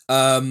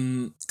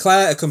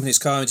 Claire accompanies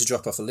Carmy to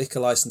drop off a liquor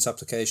license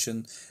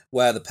application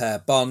where the pair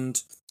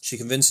bond. She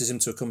convinces him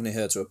to accompany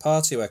her to a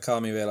party where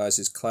Carmy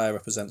realises Claire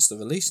represents the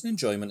release and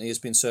enjoyment he has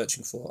been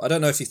searching for. I don't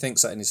know if he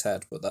thinks that in his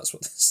head, but that's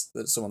what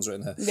someone's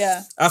written here.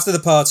 Yeah. After the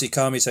party,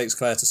 Carmy takes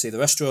Claire to see the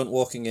restaurant,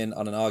 walking in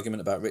on an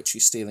argument about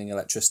Richie stealing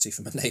electricity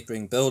from a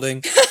neighbouring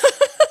building.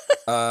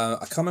 I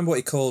can't remember what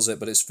he calls it,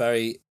 but it's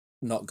very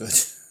not good.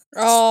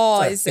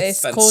 Oh, it's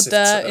called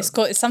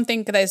it's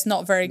something that is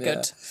not very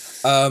good.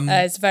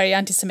 It's very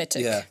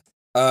anti-Semitic. Yeah.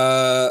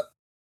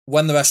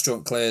 When the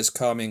restaurant clears,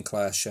 Carmy and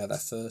Claire share their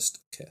first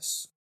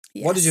kiss.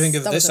 Yes, what did you think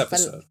of this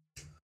episode?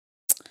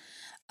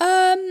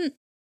 It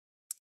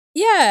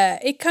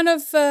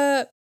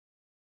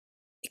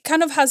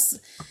kind of has.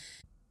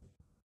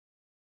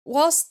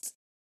 Whilst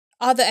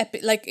other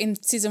like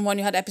in season 1,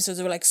 you had episodes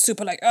that were like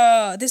super like,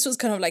 this was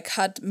kind of like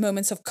had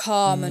moments of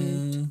calm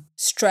and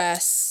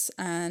stress,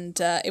 and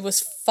it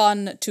was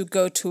fun to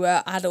go to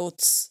a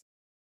adults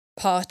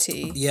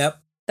party. Yep.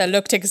 That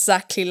looked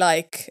exactly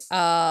like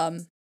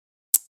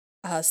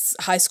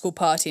high school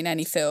party in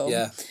any film.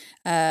 Yeah.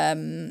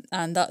 And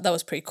that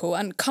was pretty cool.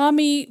 And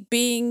Kami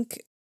being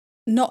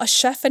not a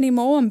chef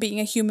anymore and being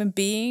a human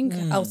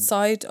being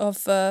outside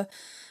of the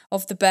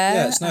bear.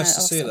 Yeah, it's nice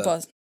to see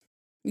that.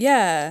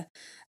 Yeah.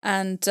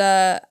 And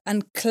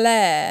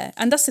Claire,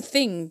 and that's the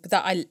thing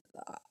that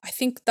I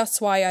think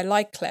that's why I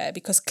like Claire,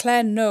 because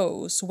Claire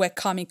knows where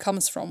Kami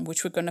comes from,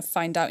 which we're going to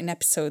find out in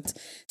episode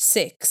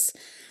 6.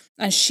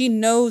 And she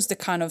knows the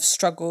kind of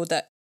struggle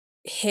that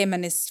him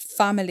and his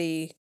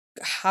family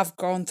have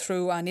gone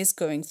through and is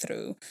going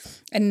through.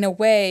 And in a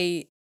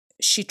way,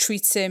 she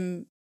treats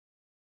him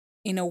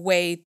in a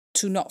way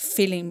to not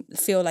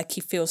feel like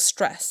he feels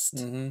stressed.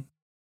 Mm-hmm.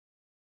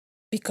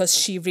 Because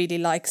she really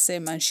likes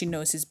him and she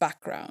knows his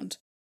background.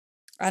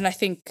 And I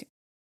think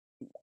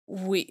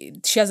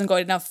she hasn't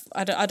got enough.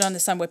 I don't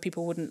understand why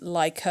people wouldn't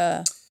like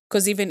her,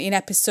 because even in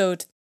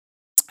episode,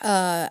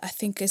 I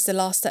think it's in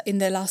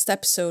the last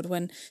episode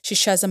when she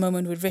shares a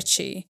moment with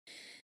Richie,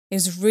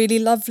 is really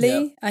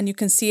lovely, and you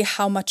can see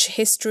how much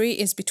history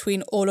is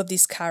between all of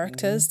these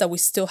characters that we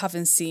still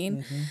haven't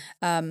seen.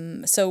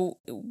 So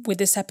with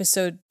this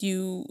episode,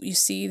 you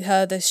see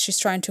her that she's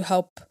trying to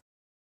help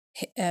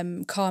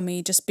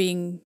Kami just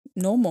being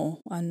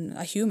normal and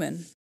a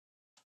human.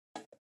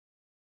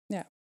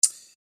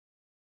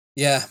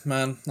 Yeah,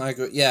 man, I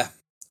agree. Yeah.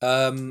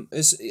 And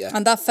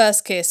that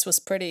first kiss was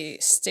pretty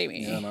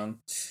steamy. Yeah, man.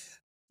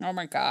 Oh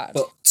my god.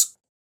 But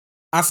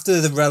after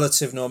the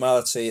relative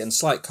normality and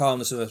slight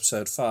calmness of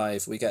episode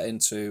 5, we get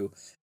into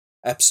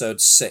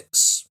episode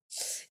 6.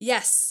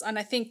 Yes, and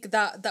I think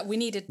that we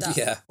needed that.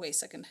 Yeah. Wait a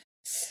second.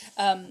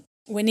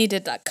 We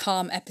needed that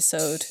calm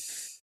episode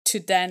to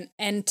then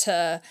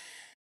enter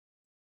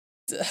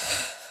the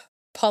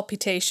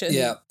palpitation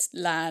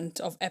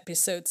land of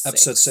episode 6.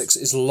 Episode 6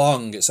 is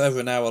long. It's over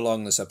an hour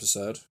long, this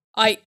episode.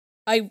 I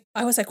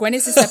was like, when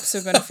is this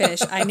episode going to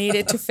finish? I need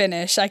it to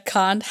finish. I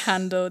can't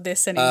handle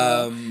this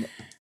anymore.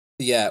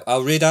 Yeah,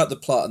 I'll read out the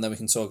plot and then we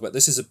can talk about it.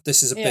 This is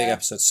a big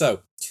episode.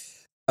 So,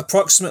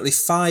 approximately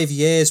 5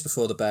 years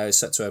before the bear is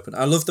set to open.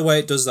 I love the way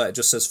it does that. It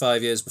just says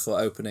 5 years before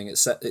opening. It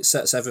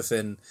sets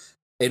everything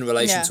in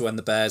relation to when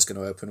the bear is going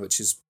to open, which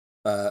is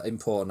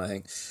important, I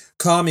think.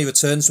 Kami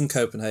returns from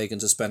Copenhagen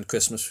to spend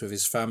Christmas with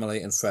his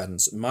family and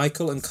friends.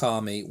 Michael and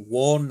Kami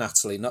warn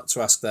Natalie not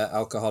to ask their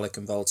alcoholic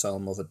and volatile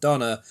mother,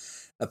 Donna,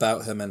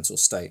 about her mental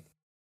state.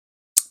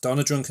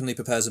 Donna drunkenly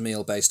prepares a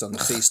meal based on the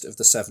Feast of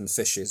the Seven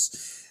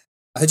Fishes.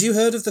 Had you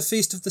heard of the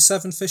Feast of the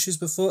Seven Fishes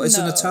before? It's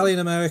an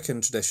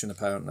Italian-American tradition,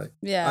 apparently.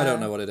 Yeah. I don't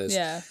know what it is.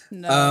 Yeah,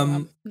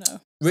 no.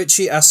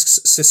 Richie asks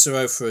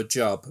Cicero for a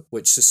job,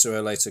 which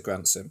Cicero later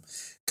grants him.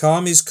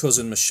 Kami's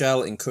cousin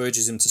Michelle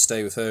encourages him to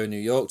stay with her in New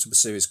York to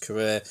pursue his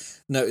career,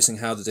 noticing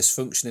how the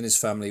dysfunction in his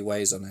family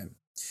weighs on him.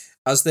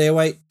 As they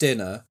await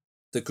dinner,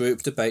 the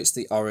group debates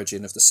the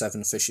origin of the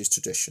Seven Fishes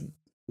tradition.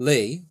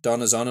 Lee,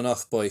 Donna's on and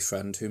off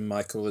boyfriend, whom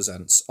Michael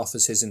resents,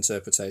 offers his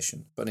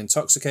interpretation, but an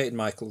intoxicated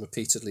Michael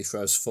repeatedly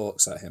throws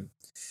forks at him.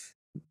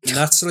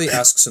 Natalie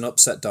asks an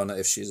upset Donna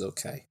if she's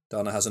okay.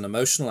 Donna has an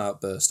emotional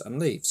outburst and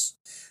leaves.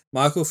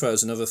 Michael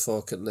throws another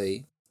fork at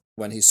Lee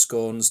when he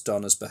scorns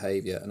Donna's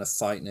behaviour and a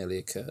fight nearly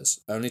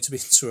occurs, only to be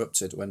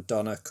interrupted when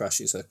Donna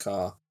crashes her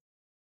car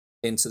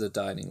into the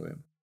dining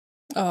room.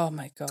 Oh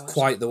my god.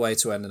 Quite the way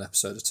to end an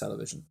episode of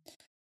television.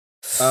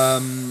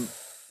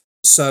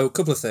 So, a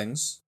couple of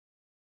things.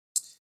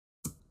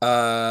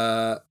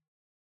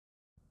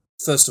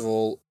 First of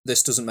all,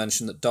 this doesn't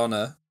mention that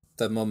Donna,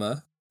 the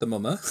mama,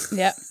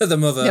 yeah, the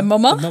mother,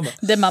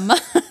 the mama,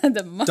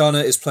 Donna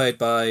is played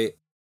by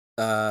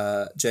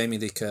Jamie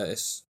Lee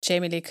Curtis.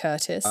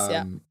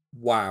 Yeah.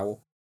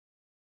 Wow.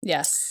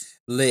 Yes.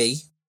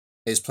 Lee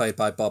is played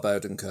by Bob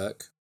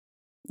Odenkirk.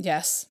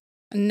 Yes.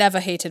 Never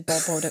hated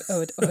Bob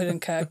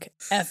Odenkirk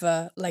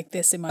ever like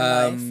this in my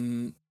life.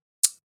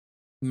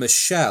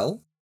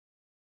 Michelle,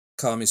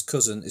 Kami's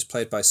cousin, is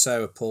played by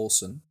Sarah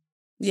Paulson.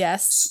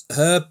 Yes.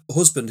 Her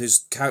husband,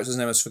 whose character's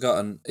name is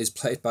forgotten, is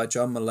played by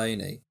John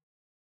Mulaney,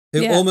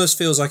 who almost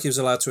feels like he was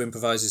allowed to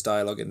improvise his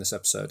dialogue in this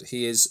episode.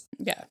 He is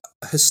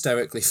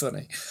hysterically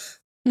funny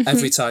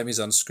every time he's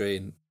on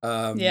screen.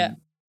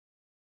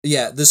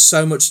 Yeah, there's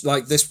so much,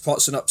 like, this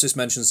plot synopsis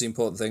mentions the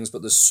important things,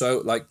 but there's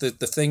so, like, the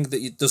thing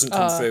that doesn't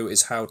come through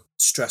is how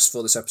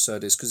stressful this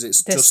episode is, because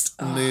it's just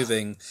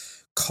moving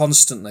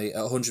constantly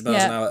at 100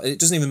 miles an hour. It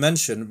doesn't even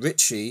mention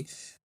Richie.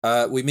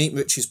 We meet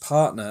Richie's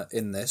partner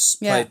in this,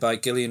 played by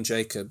Gillian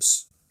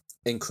Jacobs.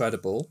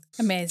 Incredible.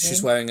 Amazing.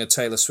 She's wearing a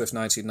Taylor Swift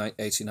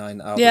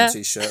 1989 album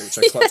t-shirt, which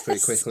I clocked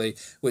pretty quickly,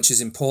 which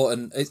is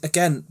important.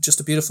 Again,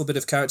 just a beautiful bit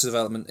of character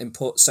development.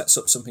 Sets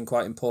up something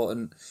quite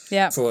important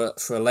for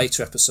a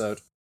later episode.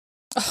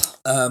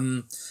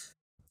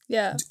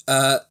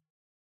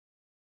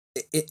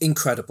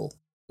 Incredible.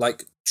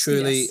 Like,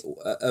 truly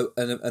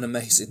an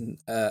amazing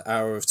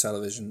hour of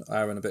television,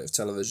 hour and a bit of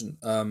television.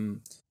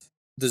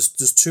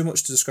 There's too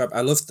much to describe. I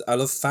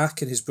love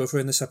Fak and his brother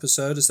in this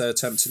episode as they're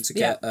attempting to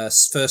get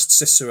first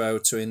Cicero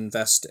to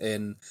invest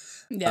in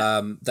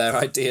their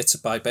idea to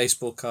buy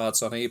baseball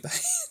cards on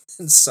eBay.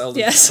 and sell them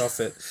Yes. for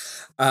profit.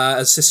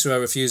 As Cicero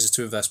refuses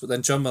to invest, but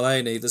then John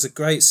Mulaney, there's a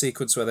great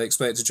sequence where they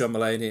explain it to John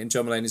Mulaney, and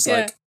John Mulaney's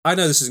Yeah. like, I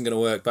know this isn't going to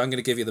work, but I'm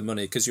going to give you the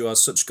money because you are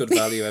such good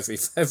value every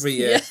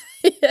year.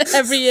 Yeah.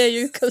 Every year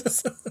you could.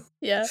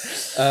 Yeah.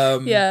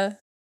 Yeah.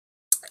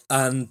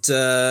 And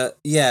a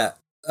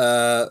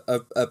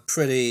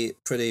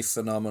pretty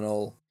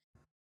phenomenal.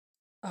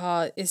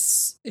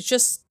 It's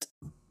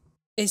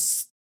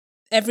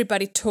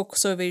everybody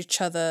talks over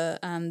each other,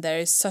 and there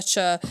is such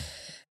a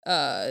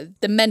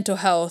the mental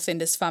health in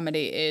this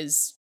family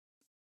is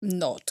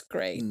not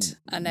great,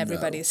 and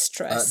everybody is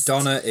stressed.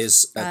 Donna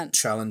is a And-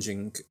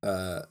 challenging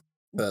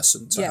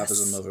person to have as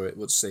a Yes. mother, it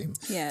would seem.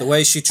 Yeah. The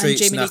way she And treats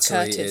Jamie Lee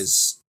Natalie Curtis.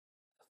 is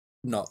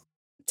not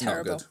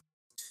Terrible. good.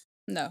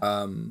 No.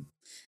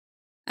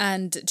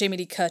 And Jamie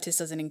Lee Curtis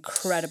does an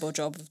incredible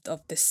job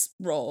of this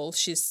role.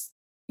 She's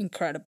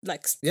incredible.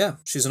 Like, Yeah,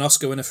 she's an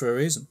Oscar winner for a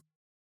reason.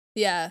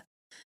 yeah.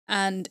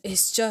 And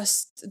it's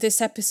just, this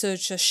episode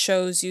just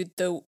shows you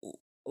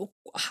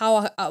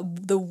how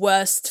the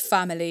worst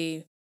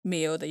family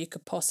meal that you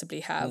could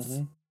possibly have.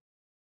 Mhm.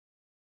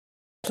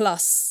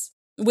 Plus,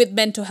 with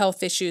mental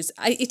health issues,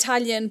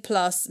 Italian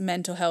plus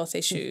mental health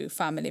issue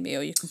family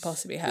meal you can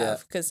possibly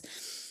have. Because,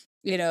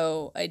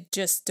 it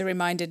just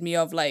reminded me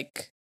of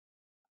like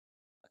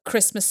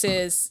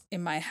Christmases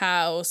in my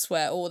house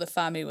where all the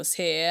family was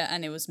here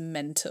and it was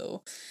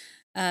mental.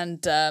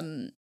 And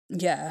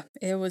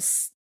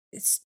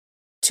it's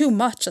too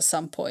much at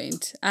some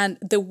point. And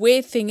the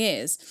weird thing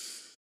is,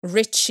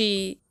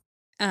 Richie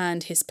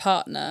and his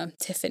partner,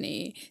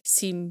 Tiffany,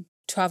 seem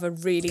to have a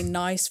really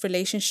nice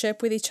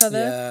relationship with each other.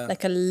 Yeah.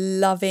 Like a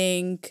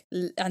loving,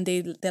 and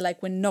they're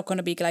like, we're not going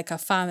to be like a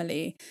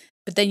family.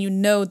 But then you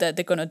know that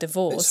they're going to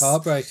divorce. It's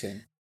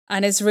heartbreaking.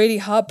 And it's really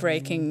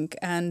heartbreaking.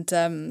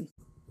 And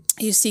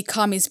you see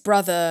Kami's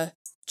brother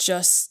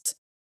just...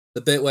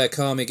 The bit where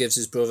Kami gives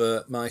his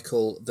brother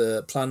Michael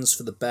the plans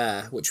for the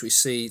bear, which we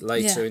see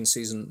later in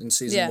season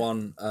Yeah.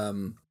 1,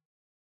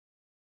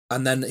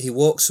 and then he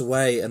walks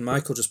away, and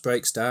Michael just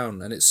breaks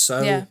down, and it's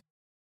so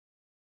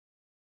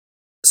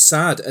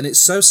sad, and it's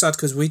so sad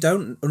because we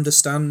don't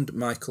understand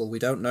Michael, we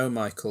don't know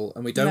Michael,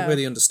 and we don't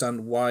really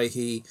understand why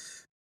he,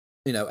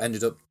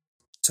 ended up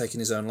taking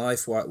his own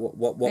life.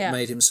 What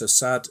made him so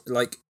sad?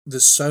 Like,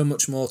 there's so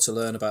much more to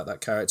learn about that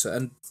character,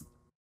 and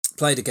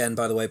played again,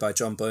 by the way, by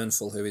John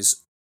Bernthal, who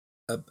is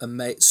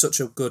such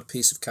a good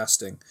piece of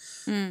casting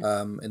in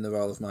the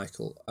role of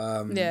Michael.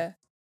 And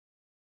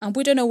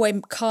we don't know why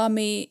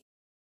Kami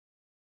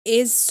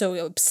is so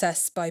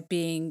obsessed by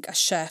being a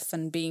chef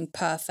and being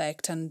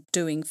perfect and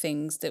doing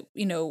things that,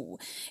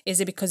 is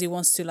it because he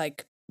wants to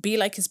like be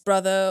like his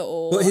brother,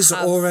 or but he's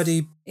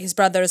already his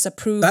brother's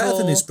approval? Better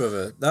than his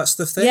brother. That's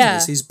the thing. Yeah.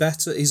 Is he's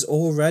better. He's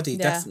already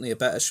definitely a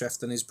better chef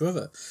than his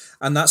brother,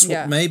 and that's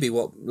what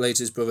led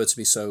his brother to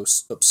be so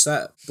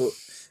upset. But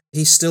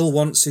he still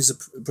wants his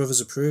brother's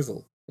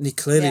approval, and he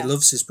clearly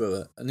loves his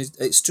brother, and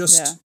it's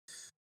just,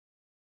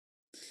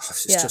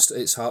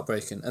 it's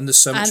heartbreaking, and there's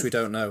so much we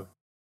don't know.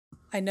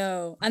 I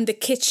know, and the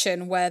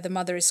kitchen where the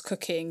mother is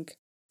cooking,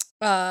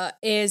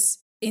 is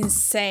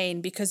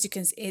insane because you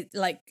can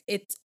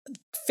it's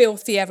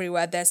filthy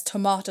everywhere. There's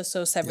tomato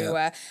sauce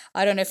everywhere.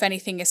 I don't know if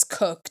anything is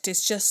cooked.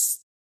 It's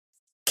just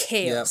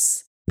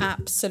chaos,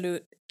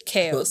 absolute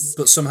chaos.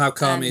 But somehow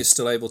Kami is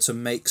still able to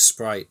make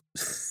Sprite.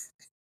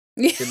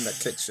 In that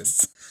kitchen.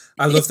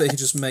 I love that he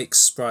just makes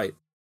Sprite.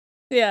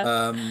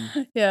 Yeah.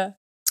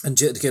 And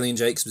Gillian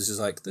Jacobs is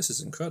like, this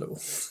is incredible.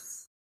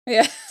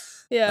 Yeah.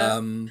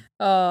 And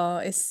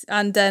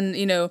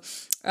then,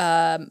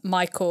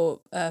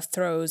 Michael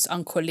throws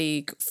Uncle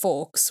League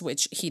forks,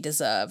 which he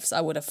deserves.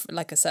 I would have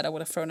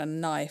thrown a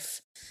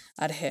knife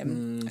at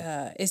him.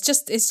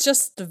 It's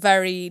just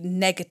very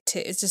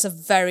negative. It's just a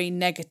very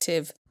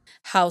negative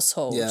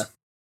household. Yeah.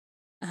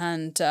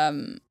 And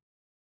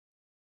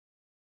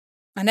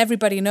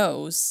everybody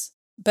knows,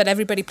 but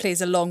everybody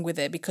plays along with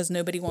it because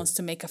nobody wants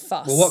to make a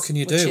fuss. Well, what can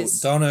you do?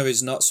 Donna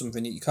is not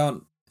something that you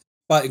can't...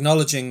 By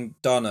acknowledging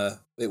Donna,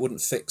 it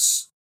wouldn't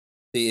fix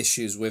the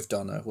issues with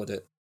Donna, would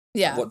it?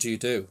 Yeah. What do you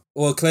do?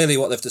 Well, clearly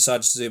what they've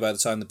decided to do by the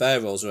time the bear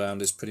rolls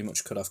around is pretty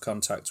much cut off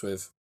contact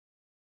with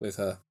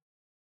her.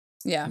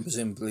 Yeah. And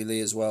presumably Lee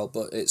as well,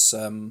 but it's...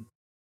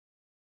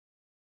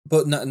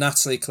 But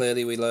Natalie,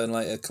 clearly, we learn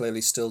later,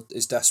 clearly still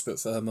is desperate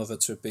for her mother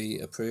to be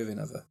approving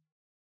of her.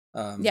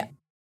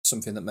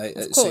 Something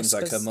that seems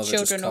like her mother just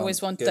children can't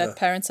always want give their her.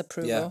 parents'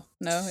 approval. Yeah.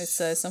 No, it's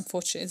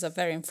unfortunate. It's a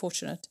very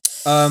unfortunate.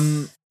 A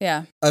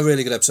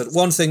really good episode.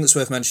 One thing that's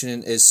worth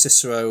mentioning is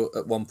Cicero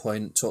at one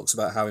point talks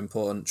about how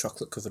important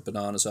chocolate-covered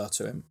bananas are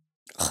to him.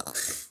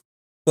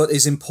 But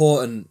is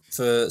important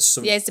for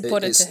some... Yeah, it's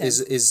important to him.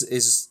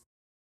 Is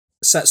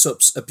sets up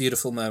a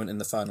beautiful moment in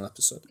the final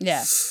episode.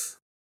 Yeah.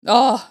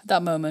 Oh,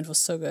 that moment was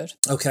so good.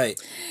 Okay.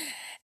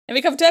 And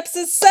we come to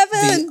episode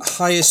 7. The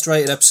highest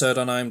rated episode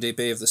on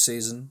IMDb of the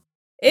season.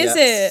 Is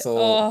it?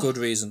 For good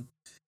reason.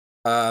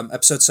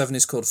 Episode 7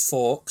 is called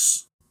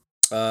Forks.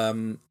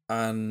 And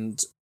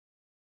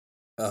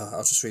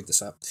I'll just read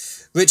this out.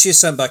 Richie is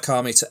sent by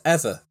Kami to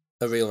Ever,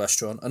 a real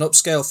restaurant, an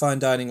upscale fine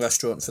dining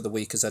restaurant for the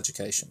weak as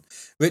education.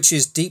 Richie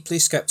is deeply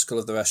sceptical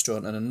of the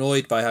restaurant and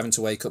annoyed by having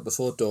to wake up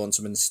before dawn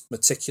to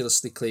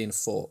meticulously clean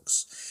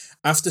forks.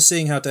 After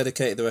seeing how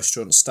dedicated the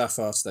restaurant staff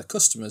are to their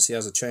customers, he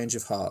has a change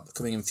of heart,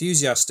 becoming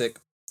enthusiastic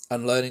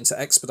and learning to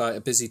expedite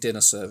a busy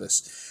dinner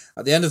service.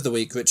 At the end of the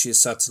week, Richie is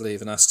sad to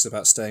leave and asks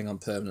about staying on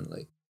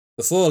permanently.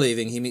 Before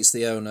leaving, he meets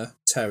the owner,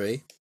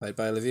 Terry, played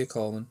by Olivia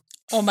Colman.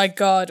 Oh my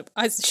God,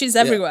 she's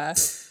everywhere.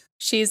 Yeah.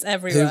 She's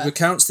everywhere. Who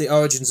recounts the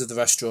origins of the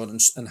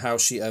restaurant and how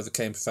she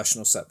overcame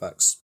professional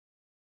setbacks.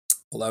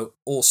 Although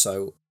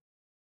also,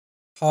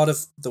 part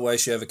of the way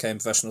she overcame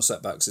professional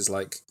setbacks is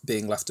like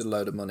being left a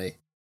load of money.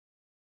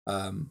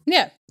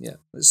 Yeah,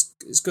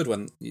 it's good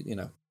when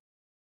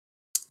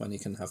when you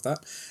can have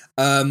that.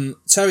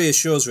 Terry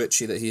assures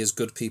Richie that he has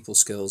good people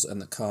skills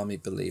and that Carmy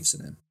believes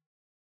in him.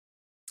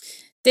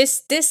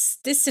 This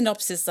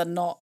synopsis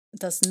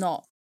does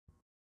not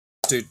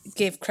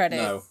give credit.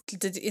 No,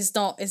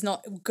 it's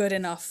not good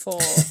enough for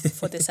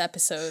this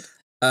episode.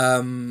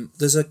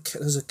 There's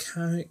a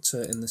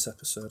character in this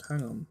episode.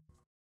 Hang on.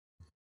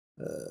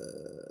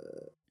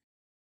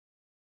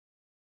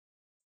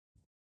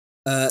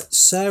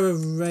 Sarah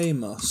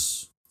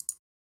Ramos.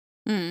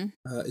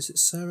 Is it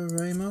Sarah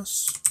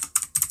Ramos?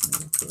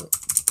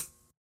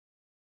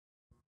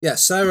 Yeah,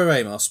 Sarah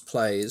Ramos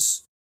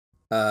plays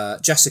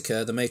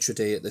Jessica, the maitre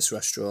d' at this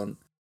restaurant.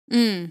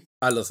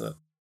 I love her.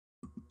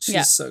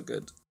 She's so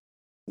good.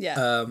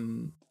 Yeah.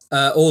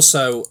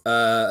 Also,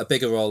 a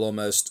bigger role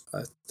almost,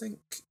 I think,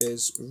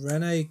 is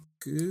Renee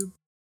Goubet.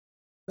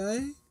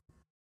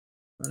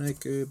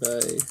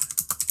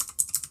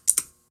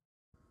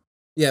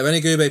 Yeah,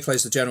 Renee Goubet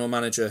plays the general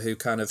manager who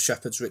kind of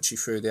shepherds Richie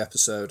through the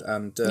episode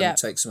and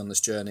takes him on this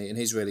journey, and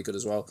he's really good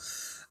as well.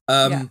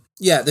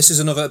 This is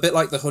a bit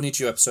like the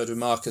Honeydew episode with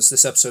Marcus.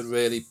 This episode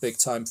really big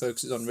time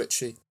focuses on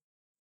Richie.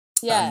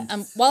 Yeah,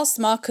 and whilst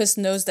Marcus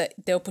knows that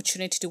the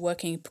opportunity to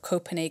work in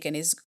Copenhagen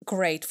is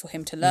great for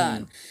him to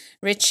learn,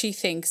 Richie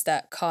thinks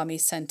that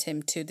Carmy sent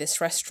him to this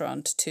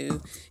restaurant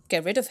to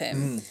get rid of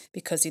him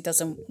because he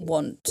doesn't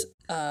want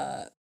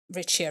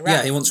Richie around.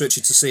 Yeah, he wants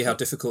Richie to see how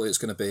difficult it's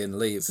going to be and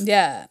leave.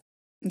 Yeah.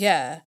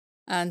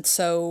 And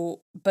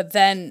so, but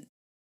then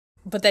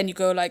you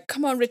go like,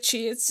 come on,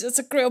 Richie, it's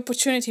a great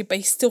opportunity, but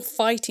he's still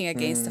fighting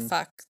against the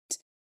fact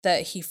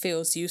that he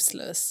feels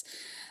useless.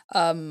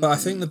 But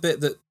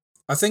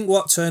I think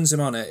what turns him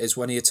on it is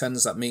when he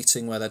attends that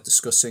meeting where they're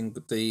discussing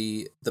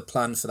the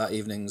plan for that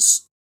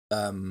evening's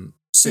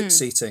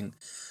seating,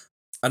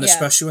 and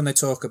especially when they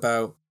talk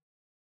about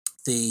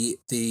the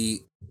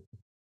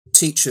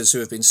teachers who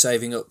have been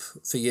saving up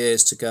for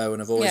years to go and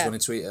have always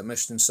wanted to eat at a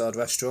Michelin-starred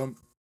restaurant.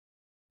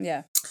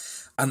 Yeah.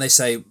 And they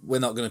say, we're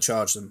not going to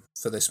charge them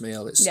for this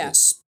meal. It's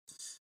it's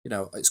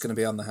going to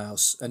be on the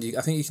house. And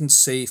I think you can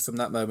see from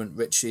that moment,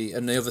 Richie,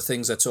 and the other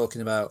things they're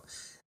talking about,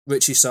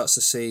 Richie starts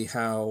to see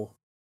how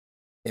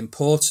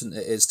important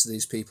it is to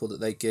these people that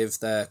they give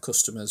their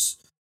customers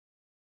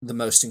the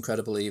most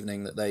incredible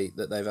evening that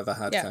they've ever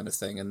had, kind of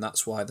thing. And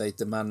that's why they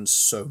demand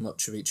so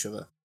much of each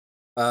other.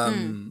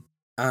 And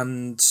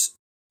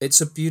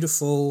it's a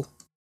beautiful...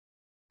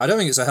 I don't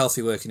think it's a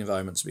healthy working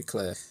environment, to be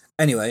clear.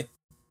 Anyway,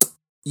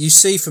 you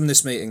see from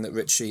this meeting that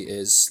Richie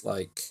is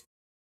like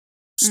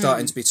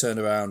starting to be turned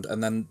around,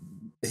 and then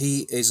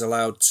he is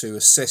allowed to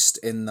assist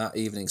in that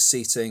evening's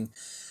seating,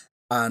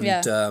 and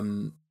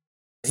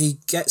he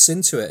gets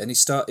into it, and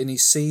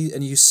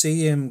you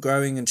see him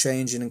growing and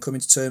changing and coming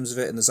to terms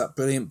with it. And there's that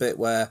brilliant bit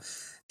where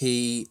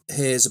he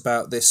hears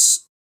about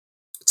this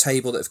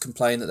table that have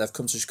complained that they've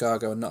come to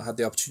Chicago and not had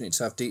the opportunity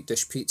to have deep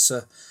dish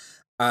pizza.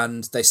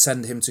 And they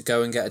send him to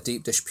go and get a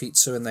deep dish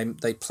pizza, and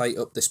they plate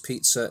up this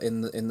pizza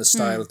in the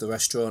style of the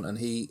restaurant, and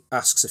he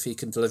asks if he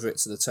can deliver it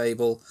to the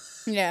table.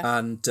 Yeah.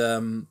 And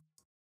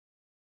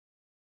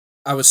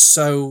I was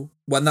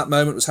when that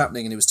moment was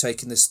happening and he was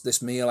taking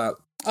this meal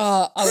out.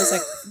 Oh, I was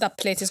like, that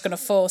plate is going to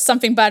fall.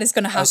 Something bad is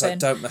going to happen. I was like,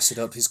 don't mess it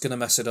up. He's going to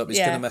mess it up. He's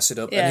going to mess it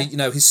up. Yeah.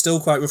 And he's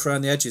still quite rough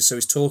around the edges, so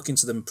he's talking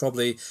to them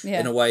probably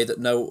in a way that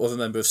no other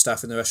member of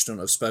staff in the restaurant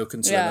have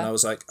spoken to him. And I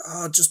was like,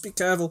 just be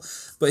careful.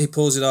 But he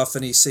pulls it off,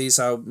 and he sees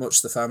how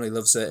much the family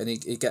loves it, and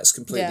he gets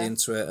completely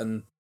into it.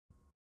 And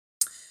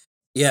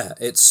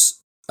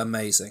it's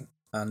amazing.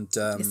 And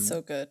it's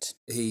so good.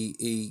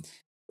 He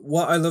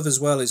what I love as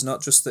well is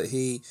not just that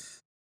he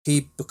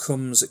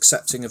becomes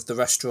accepting of the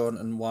restaurant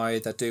and why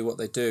they do what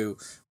they do,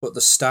 but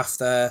the staff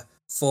there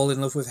fall in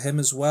love with him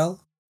as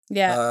well.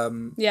 Yeah.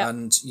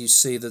 And you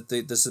see that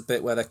there's a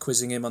bit where they're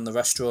quizzing him on the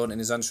restaurant and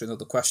he's answering all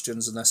the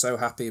questions, and they're so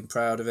happy and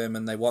proud of him,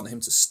 and they want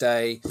him to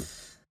stay.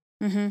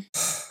 Mm-hmm.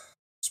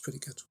 It's pretty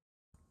good.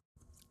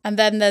 And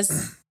then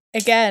there's,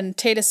 again,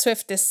 Taylor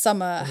Swift this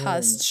summer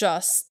has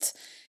just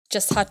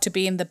had to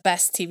be in the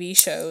best TV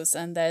shows,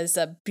 and there's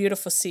a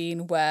beautiful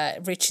scene where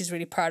Richie's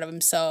really proud of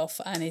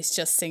himself and he's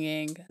just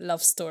singing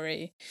Love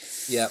Story.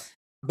 Yeah.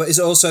 But is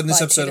it also in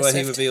this episode where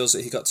he reveals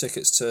that he got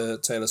tickets to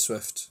Taylor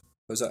Swift?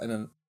 Or is that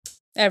in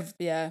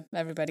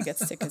everybody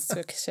gets tickets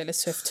to Taylor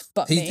Swift,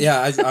 but me.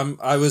 Yeah,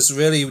 I was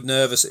really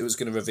nervous it was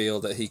going to reveal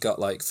that he got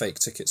like fake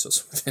tickets or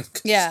something.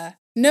 Yeah,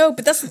 No,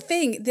 but that's the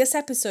thing. This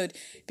episode,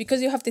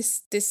 because you have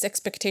this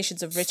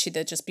expectations of Richie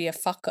to just be a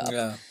fuck up.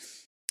 Yeah.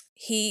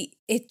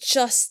 It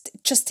just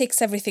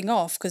takes everything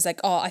off, because like,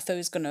 oh, I thought he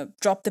was gonna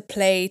drop the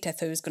plate. I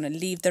thought he was gonna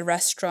leave the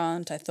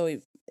restaurant.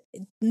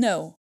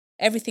 No,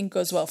 everything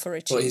goes well for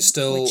Richie. But he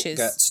still which is,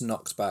 gets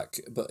knocked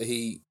back, but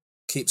he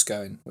keeps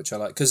going, which I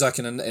like, because like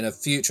in a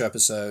future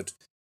episode,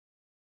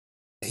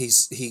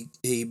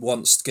 he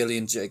wants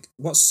Gillian Jake.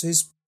 What's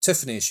his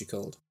Tiffany? Is she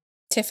called?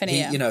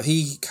 Tiffany. You know,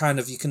 he kind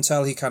of, you can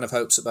tell he kind of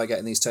hopes that by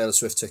getting these Taylor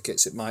Swift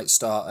tickets, it might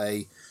start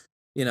a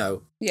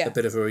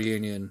bit of a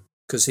reunion.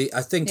 Because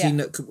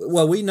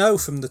we know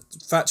from the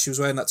fact she was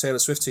wearing that Taylor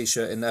Swift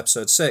t-shirt in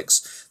episode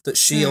 6 that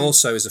she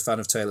also is a fan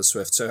of Taylor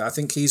Swift. So I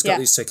think he's got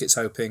these tickets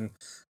hoping,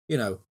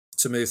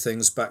 to move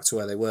things back to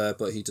where they were,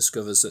 but he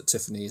discovers that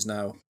Tiffany is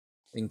now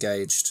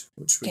engaged,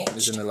 which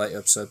is in a later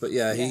episode. But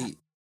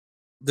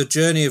the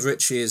journey of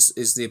Richie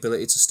is the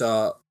ability to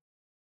start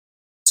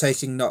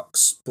taking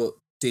knocks, but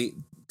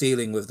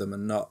dealing with them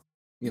and not,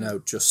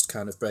 just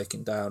kind of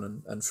breaking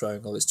down and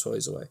throwing all his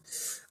toys away.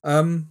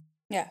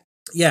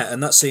 Yeah,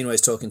 and that scene where he's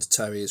talking to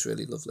Terry is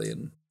really lovely,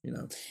 and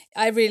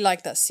I really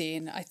like that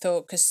scene. I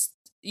thought, because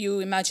you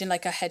imagine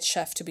like a head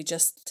chef to be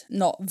just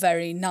not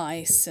very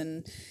nice,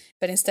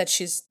 but instead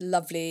she's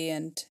lovely,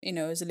 and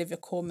is Olivia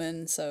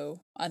Colman,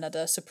 so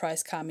another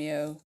surprise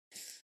cameo,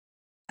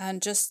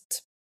 and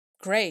just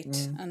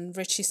great. And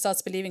Richie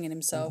starts believing in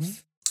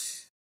himself.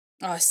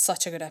 Oh, it's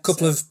such a good episode.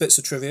 Couple of bits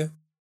of trivia.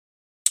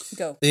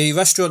 Go. The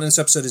restaurant in this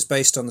episode is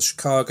based on the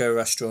Chicago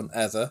restaurant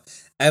Ever.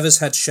 Ever's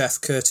head chef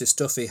Curtis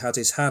Duffy had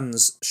his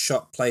hands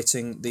shot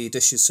plating the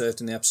dishes served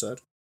in the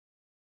episode.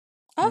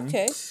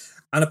 Okay.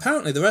 And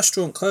apparently the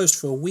restaurant closed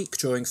for a week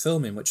during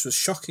filming, which was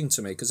shocking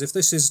to me, because if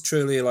this is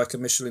truly like a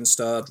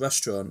Michelin-starred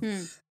restaurant,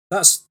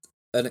 that's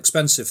an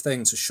expensive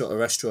thing to shut a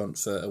restaurant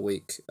for a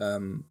week.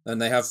 And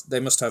they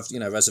must have,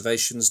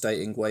 reservations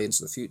dating way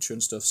into the future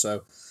and stuff.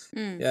 So,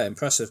 yeah,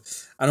 impressive.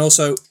 And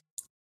also,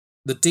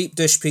 the deep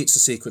dish pizza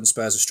sequence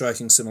bears a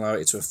striking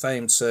similarity to a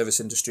famed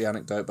service industry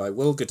anecdote by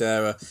Will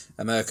Guidara,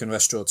 American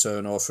restaurateur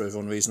and author of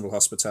Unreasonable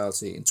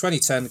Hospitality. In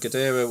 2010,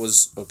 Guidara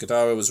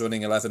was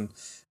running 11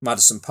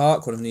 Madison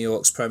Park, one of New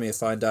York's premier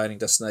fine dining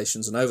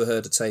destinations, and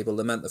overheard a table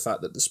lament the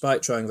fact that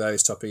despite trying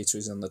various top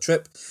eateries on the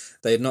trip,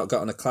 they had not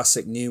gotten a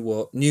classic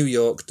New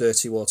York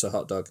dirty water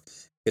hot dog.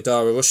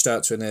 Guidara rushed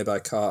out to a nearby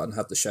cart and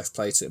had the chef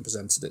plate it and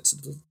presented it to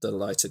the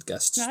delighted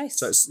guests. Nice.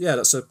 So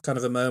that's a kind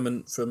of a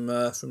moment from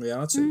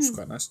reality, which is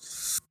quite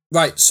nice.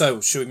 Right, so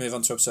should we move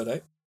on to episode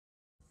 8?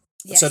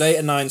 Yes. Episode 8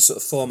 and 9 sort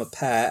of form a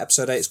pair.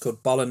 Episode 8 is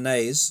called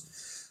Bolognese.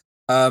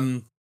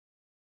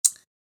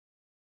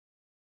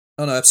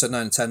 Oh no, episode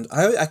 9 and 10.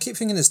 I keep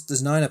thinking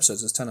there's 9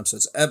 episodes, there's 10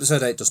 episodes.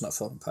 Episode 8 does not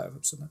form a pair of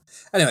episode 9.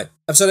 Anyway,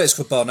 episode 8 is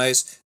called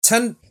Bolognese.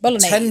 10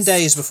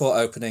 days before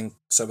opening,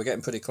 so we're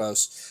getting pretty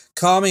close.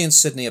 Carmy and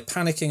Sydney are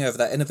panicking over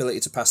their inability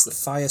to pass the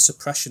fire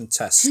suppression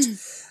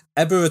test.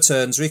 Ebba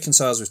returns,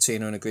 reconciles with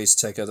Tina and agrees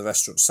to take over the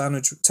restaurant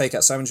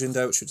takeout sandwich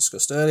window, which we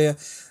discussed earlier.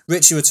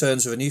 Richie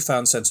returns with a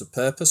newfound sense of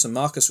purpose, and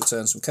Marcus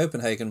returns from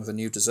Copenhagen with a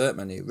new dessert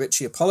menu.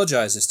 Richie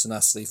apologises to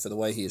Natalie for the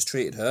way he has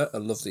treated her, a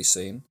lovely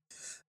scene.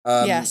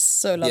 Yes,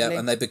 so lovely. Yeah,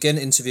 and they begin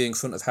interviewing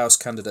front of house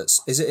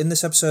candidates. Is it in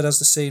this episode as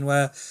the scene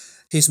where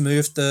he's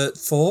moved the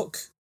fork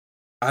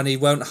and he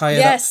won't hire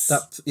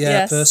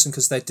that person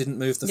because they didn't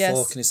move the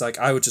fork, and he's like,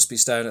 I would just be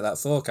staring at that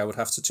fork, I would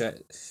have to check.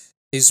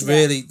 He's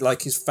really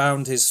he's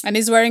found his, and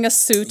he's wearing a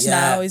suit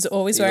now. He's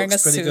always wearing a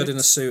suit. Pretty good in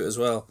a suit as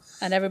well.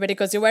 And everybody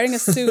goes, "You're wearing a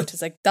suit."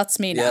 It's like, that's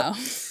me now.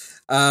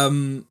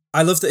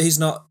 I love that he's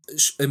not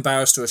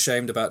embarrassed or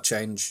ashamed about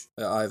change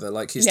either.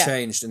 Like he's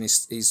changed, and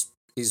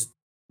he's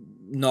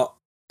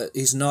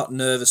not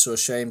nervous or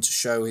ashamed to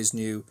show his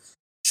new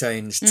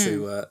change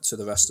to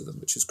the rest of them,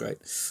 which is great.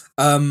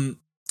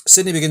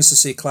 Sydney begins to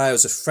see Claire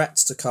as a threat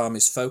to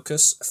Carmy's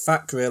focus.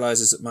 Fack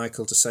realises that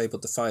Michael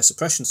disabled the fire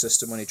suppression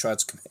system when he tried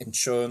to commit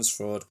insurance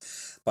fraud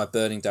by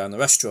burning down the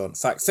restaurant.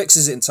 Fack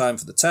fixes it in time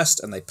for the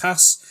test and they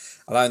pass,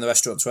 allowing the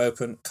restaurant to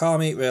open.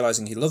 Carmy,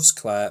 realising he loves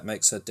Claire,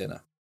 makes her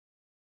dinner.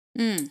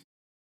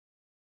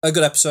 A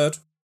good episode.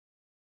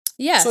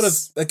 Yes. Sort of,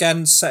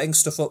 again, setting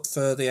stuff up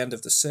for the end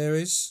of the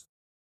series.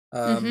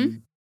 But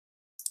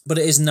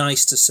it is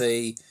nice to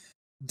see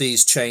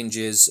these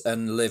changes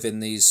and live in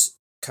these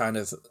kind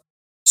of,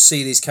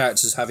 see these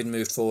characters having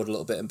moved forward a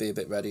little bit and be a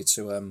bit ready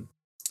to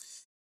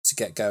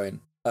get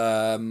going.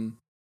 And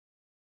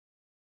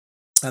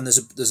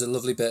there's a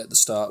lovely bit at the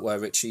start where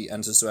Richie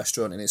enters the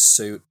restaurant in his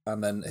suit,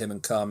 and then him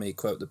and Carmy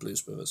quote the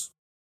Blues Brothers,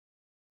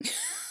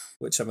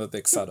 which I'm a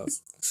big fan of.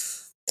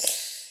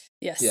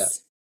 Yes.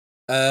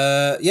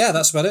 Yeah,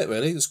 that's about it,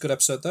 really. It's a good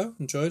episode, though.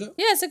 Enjoyed it.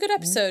 Yeah, it's a good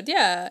episode.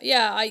 Yeah.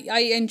 I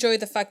enjoy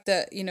the fact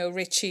that,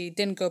 Richie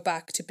didn't go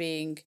back to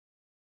being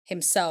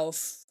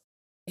himself,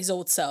 his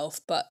old self,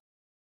 but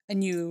a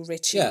new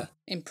Richie,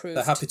 improved.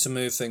 They're happy to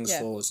move things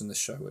forwards in this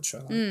show, which I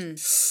like.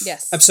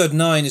 Yes. Episode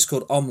 9 is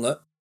called Omelette.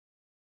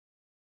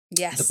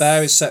 Yes. The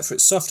bear is set for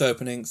its soft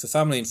opening for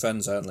family and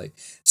friends only.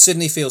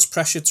 Sydney feels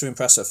pressured to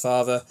impress her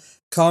father.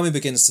 Carmi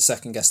begins to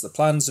second-guess the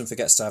plans and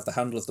forgets to have the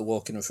handle of the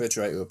walk-in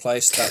refrigerator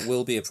replaced. That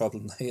will be a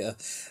problem later.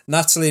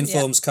 Natalie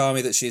informs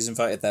Carmi that she's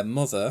invited their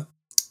mother.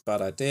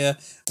 Bad idea.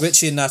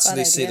 Richie and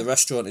Natalie see the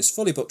restaurant is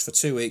fully booked for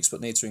 2 weeks but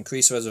need to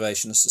increase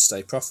reservations to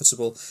stay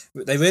profitable.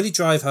 They really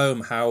drive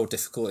home how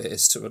difficult it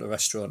is to run a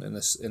restaurant in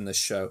this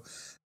show.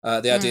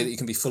 The idea that you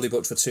can be fully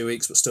booked for 2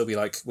 weeks but still be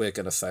like, we're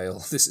going to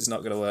fail. This is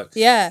not going to work.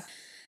 Yeah.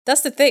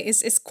 That's the thing.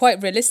 It's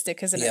quite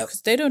realistic, isn't it?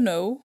 Because they don't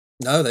know.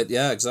 No,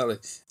 exactly.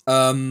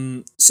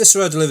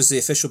 Cicero delivers the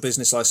official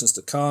business license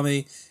to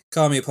Carmi.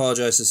 Carmi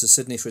apologises to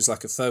Sydney for his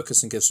lack of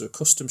focus and gives her a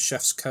custom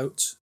chef's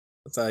coat.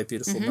 A very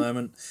beautiful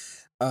moment.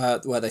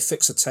 Where they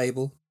fix a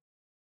table.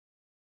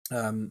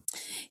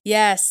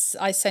 Yes,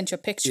 I sent you a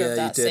picture of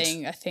that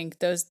saying, I think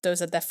those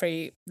are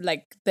definitely,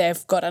 like,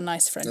 they've got a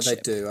nice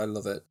friendship. They do, I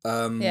love it.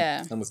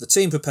 And with the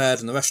team prepared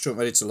and the restaurant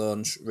ready to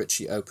launch,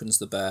 Richie opens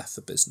the Bear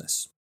for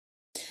business.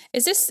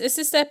 Is this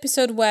the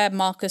episode where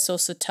Marcus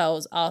also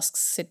asks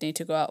Sydney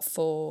to go out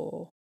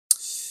for...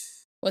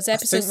 Was it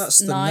episode 9? I think that's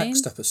the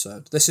next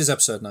episode. This is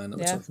episode 9 that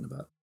we're talking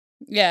about.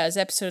 Yeah, it's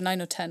episode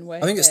 9 or 10.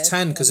 Where I think it's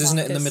 10, because isn't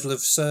it in the middle of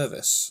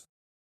service?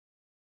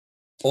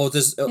 Or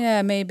does...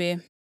 Yeah, maybe.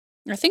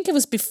 I think it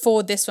was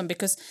before this one,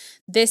 because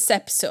this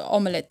episode,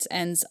 Omelette,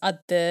 ends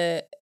at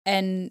the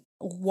end,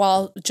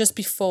 just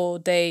before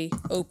they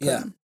open.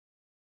 Yeah.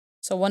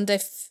 So I wonder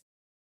if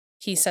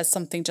he says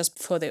something just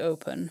before they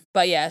open.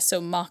 But yeah,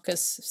 so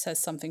Marcus says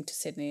something to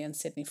Sydney and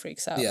Sydney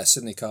freaks out. Yeah,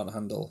 Sydney can't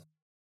handle...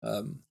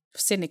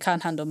 Sydney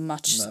can't handle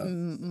much,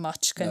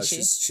 can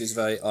she? She's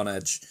very on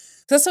edge.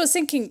 That's what I was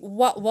thinking.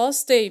 What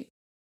was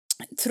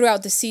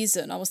throughout the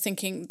season, I was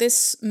thinking,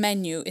 this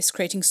menu is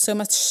creating so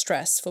much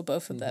stress for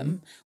both of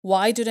them.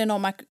 Why do they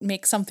not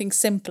make something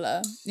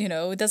simpler? You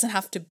know, it doesn't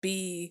have to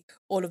be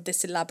all of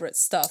this elaborate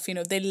stuff. You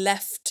know, they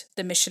left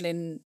the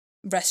Michelin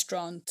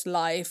restaurant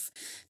life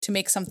to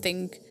make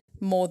something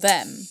more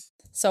them.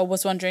 So I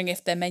was wondering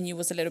if their menu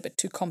was a little bit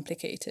too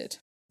complicated.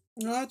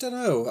 I don't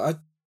know.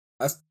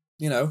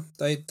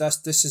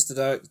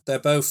 They're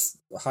both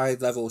high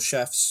level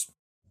chefs.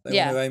 They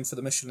want to aim for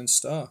the Michelin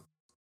star.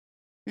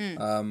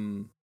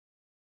 No,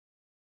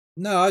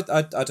 I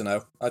don't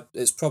know.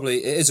 It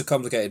is a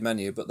complicated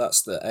menu, but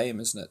that's the aim,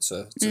 isn't it?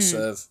 To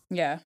serve.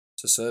 Yeah.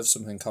 To serve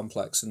something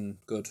complex and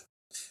good.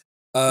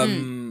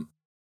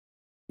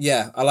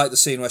 Yeah, I like the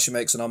scene where she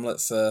makes an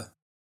omelette for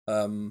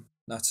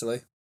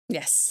Natalie.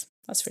 Yes,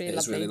 that's really lovely.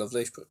 It's really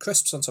lovely. She put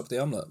crisps on top of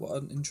the omelette.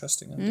 What an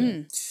interesting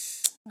idea.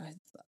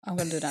 I'm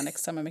going to do that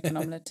next time I make an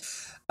omelette.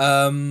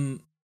 And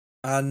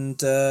then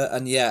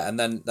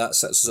that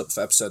sets us up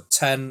for episode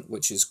 10,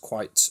 which is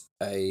quite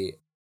a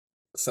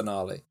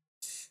finale.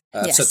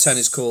 Episode 10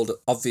 is called,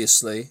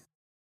 obviously,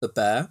 The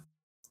Bear.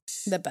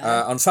 The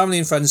Bear. On Family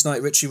and Friends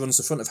Night, Richie runs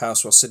the front of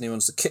house while Sydney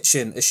runs the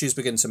kitchen. Issues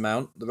begin to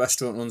mount. The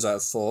restaurant runs out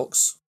of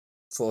forks.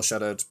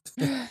 Foreshadowed.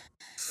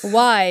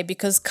 Why?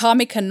 Because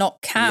Carmi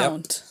cannot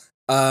count. Yep.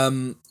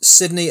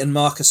 Sydney and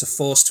Marcus are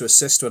forced to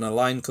assist when a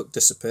line cook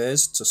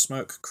disappears. It's a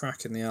smoke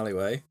crack in the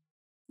alleyway.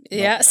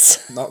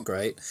 Yes. Not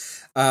great.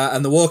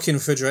 And the walk-in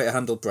refrigerator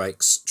handle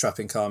breaks,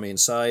 trapping Carmi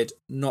inside.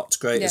 Not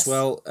great as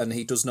well, and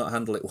he does not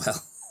handle it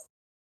well.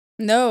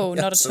 No, not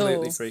at all.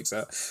 Absolutely freaks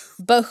out.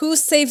 But who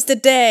saves the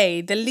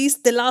day?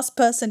 The last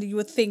person you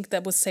would think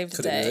that would save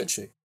the day. Could it be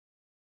Richie?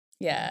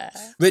 Yeah.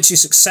 Richie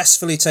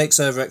successfully takes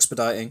over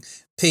expediting.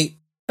 Pete...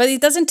 But he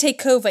doesn't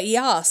take over, he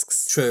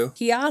asks. True.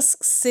 He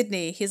asks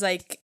Sydney, he's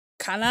like,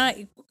 can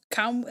I?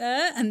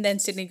 And then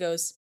Sydney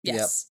goes,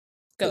 yes,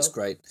 go. That's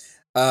great.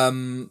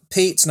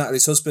 Pete,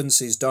 Natalie's husband,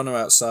 sees Donna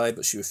outside,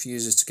 but she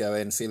refuses to go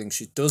in, feeling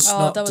she does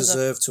not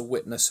deserve to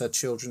witness her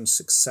children's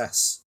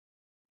success.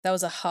 That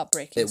was a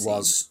heartbreaking scene. It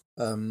was.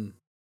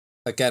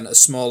 Again, a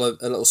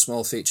little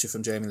small feature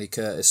from Jamie Lee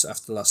Curtis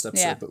after the last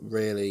episode, but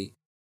really,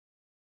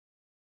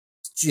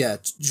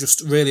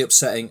 just really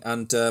upsetting.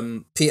 And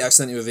Pete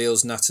accidentally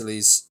reveals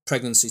Natalie's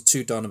pregnancy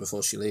to Donna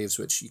before she leaves,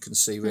 which you can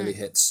see really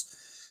hits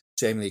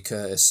Jamie Lee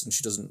Curtis, and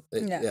she doesn't.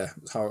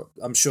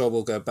 I'm sure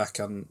we'll go back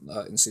on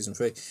in season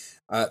 3.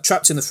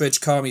 Trapped in the fridge,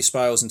 Carmi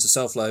spirals into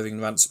self-loathing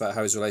and rants about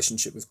how his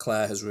relationship with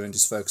Claire has ruined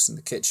his focus in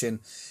the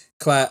kitchen.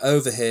 Claire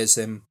overhears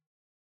him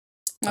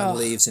and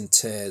leaves in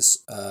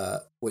tears,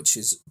 which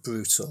is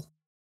brutal.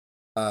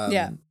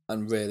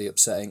 And really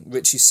upsetting.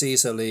 Richie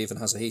sees her leave and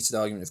has a heated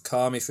argument with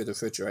Carmi through the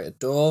refrigerator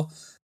door,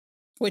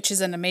 which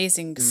is an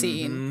amazing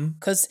scene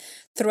because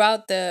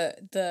throughout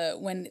the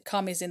when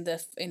Carmi's in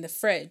the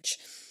fridge,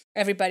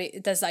 everybody,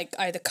 there's like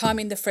either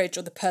Carmi in the fridge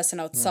or the person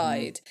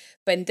outside.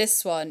 But in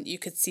this one, you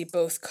could see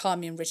both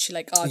Carmi and Richie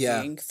like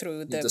arguing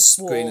through the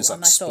screen wall, is like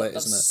and split, I thought that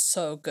was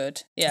so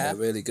good. Yeah,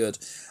 really good.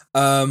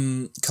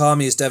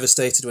 Carmi is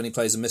devastated when he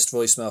plays a missed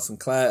voicemail from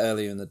Claire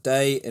earlier in the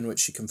day, in which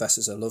she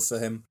confesses her love for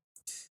him.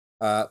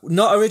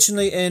 Not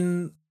originally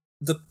in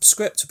the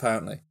script,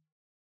 apparently.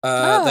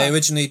 They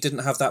originally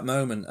didn't have that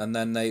moment, and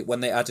then when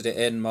they added it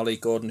in, Molly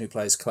Gordon, who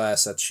plays Claire,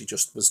 said she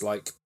just was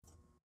like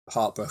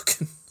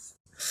heartbroken.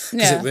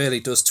 Because it really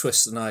does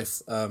twist the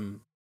knife.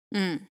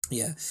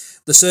 Yeah.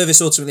 The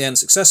service ultimately ends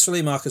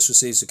successfully. Marcus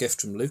receives a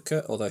gift from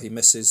Luca, although he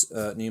misses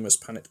numerous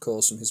panicked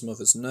calls from his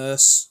mother's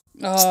nurse.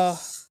 Oh,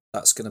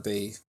 That's going to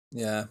be,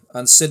 yeah.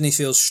 And Sydney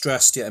feels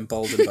stressed yet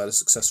emboldened by the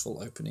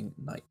successful opening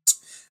night.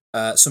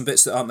 Some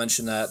bits that aren't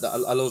mentioned there.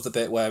 I love the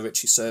bit where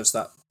Richie serves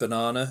that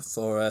banana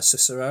for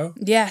Cicero.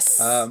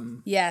 yes.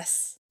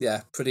 Yes.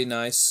 Yeah, pretty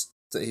nice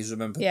that he's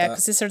remembered Yeah, that.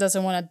 because Cicero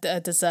doesn't want a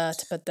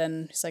dessert, but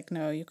then he's like,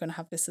 no, you're going to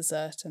have this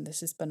dessert, and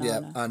this is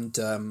banana. Yeah, and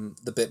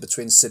the bit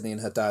between Sydney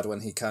and her dad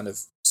when he kind of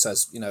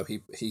says,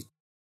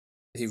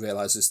 he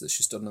realizes that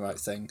she's done the right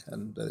thing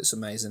and that it's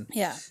amazing.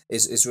 Yeah.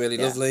 Is really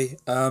lovely.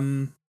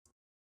 And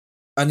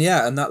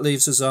that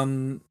leaves us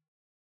on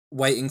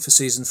waiting for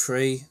season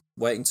 3,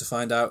 waiting to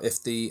find out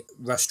if the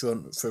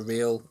restaurant for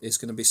real is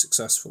going to be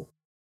successful.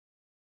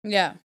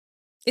 Yeah.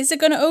 Is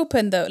it going to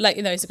open though?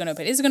 Is it going to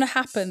open? Is it going to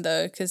happen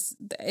though? Because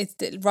it's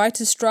the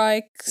writer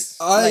strikes.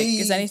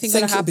 Is anything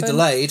going to happen? It'll be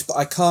delayed, but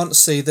I can't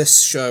see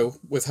this show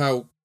with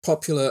how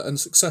popular and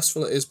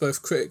successful it is,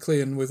 both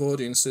critically and with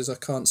audiences. I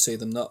can't see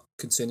them not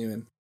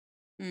continuing.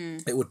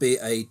 It would be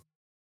a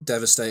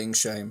devastating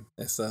shame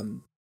if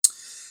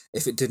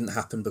it didn't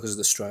happen because of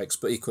the strikes.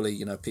 But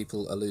equally,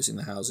 people are losing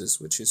their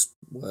houses, which is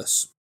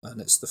worse,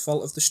 and it's the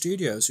fault of the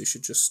studios who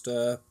should just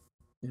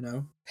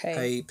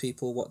pay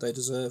people what they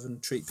deserve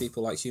and treat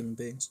people like human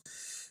beings.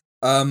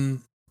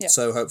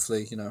 So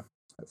hopefully that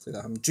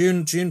happens.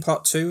 June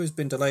part 2 has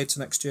been delayed to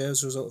next year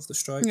as a result of the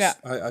strikes. Yeah.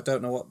 I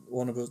don't know what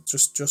Warner Bros.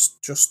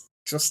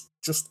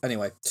 Just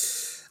anyway.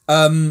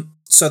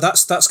 So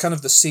that's kind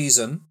of the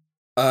season.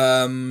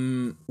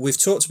 We've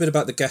talked a bit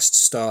about the guest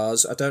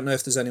stars. I don't know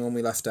if there's anyone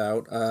we left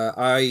out.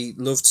 I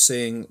loved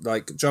seeing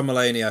John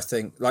Mulaney. I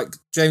think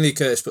Jamie Lee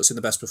Curtis puts in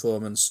the best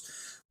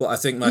performance. But I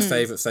think my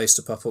favourite face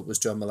to pop up was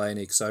John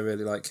Mulaney because I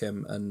really like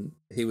him and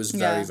he was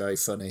very, very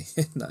funny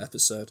in that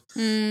episode.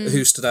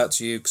 Who stood out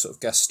to you sort of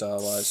guest star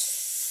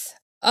wise?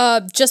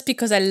 Just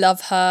because I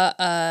love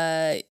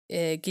her,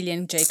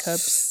 Gillian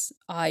Jacobs.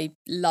 I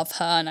love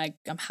her and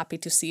I'm happy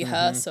to see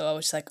her. So I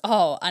was like,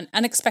 and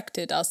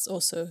unexpected us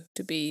also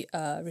to be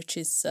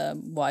Rich's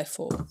wife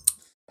or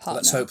partner.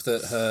 Let's hope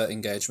that her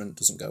engagement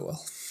doesn't go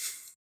well.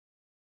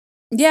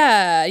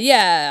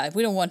 Yeah,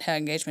 we don't want her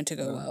engagement to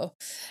go well.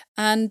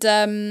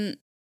 And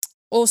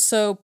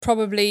also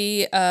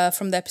probably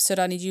from the episode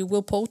I Need You,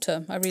 Will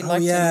Poulter. I really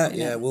like him.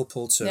 Yeah, Will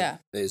Poulter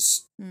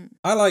is...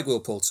 I like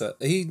Will Poulter.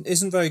 He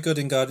isn't very good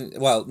in Guardians...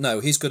 Well, no,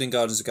 he's good in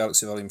Guardians of the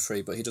Galaxy Volume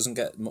 3, but he doesn't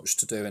get much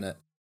to do in it.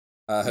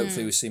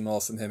 Hopefully we see more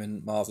from him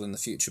in Marvel in the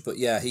future. But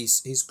yeah,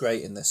 he's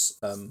great in this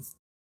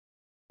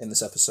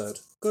episode.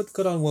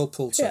 Good on Will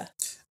Poulter.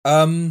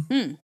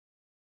 Yeah.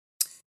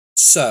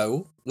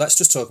 So let's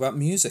just talk about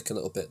music a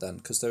little bit then,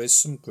 because there is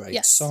some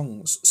great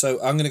songs. So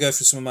I'm going to go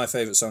through some of my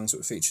favourite songs that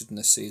were featured in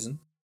this season.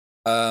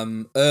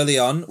 Early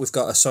on, we've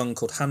got a song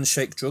called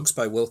Handshake Drugs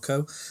by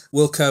Wilco.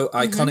 Wilco,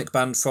 iconic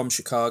band from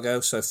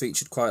Chicago, so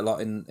featured quite a lot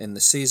in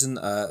the season.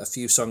 A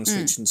few songs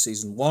featured in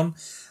season 1,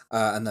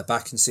 and they're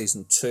back in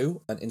season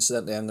 2. And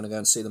incidentally, I'm going to go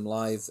and see them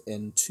live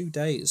in 2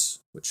 days,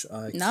 which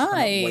I cannot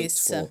wait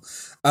for.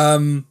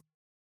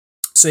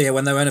 So yeah,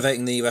 when they're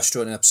renovating the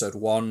restaurant in episode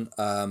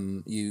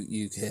 1,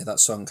 you hear that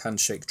song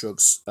Handshake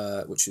Drugs,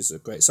 which is a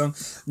great song.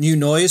 New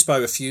Noise by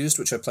Refused,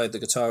 which I played the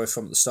guitar with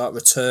from the start,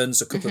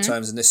 returns a couple of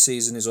times in this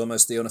season, is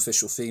almost the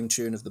unofficial theme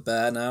tune of The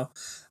Bear now.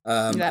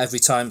 Every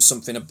time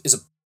something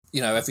is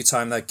every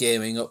time they're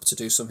gearing up to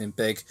do something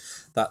big,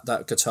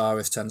 that guitar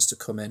riff tends to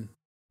come in.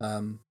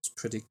 It's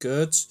pretty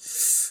good.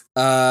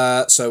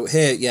 So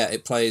here,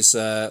 it plays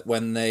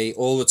when they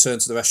all return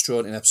to the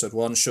restaurant in episode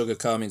 1. Sugar,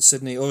 Carmy and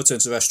Sydney all return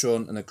to the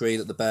restaurant and agree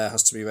that the bear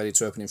has to be ready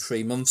to open in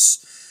 3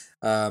 months.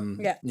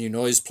 New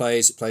Noise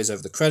plays. It plays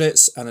over the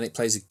credits, and then it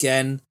plays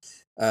again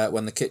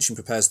when the kitchen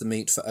prepares the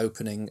meat for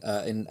opening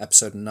in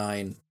episode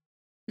 9.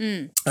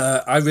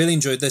 I really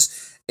enjoyed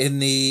this. In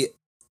the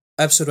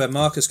episode where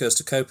Marcus goes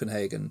to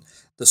Copenhagen,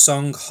 the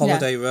song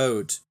Holiday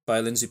Road by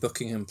Lindsey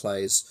Buckingham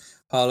plays.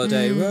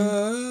 Holiday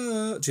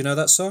Road. Do you know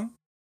that song?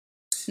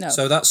 No.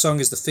 So that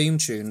song is the theme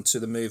tune to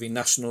the movie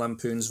National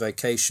Lampoon's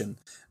Vacation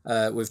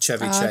with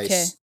Chevy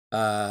Chase.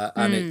 Okay.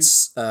 And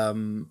it's, I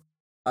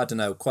don't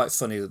know, quite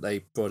funny that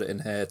they brought it in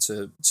here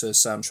to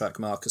soundtrack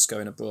Marcus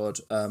going abroad.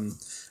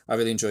 I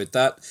really enjoyed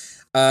that.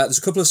 There's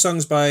a couple of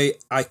songs by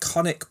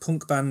iconic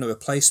punk band The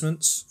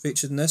Replacements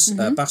featured in this.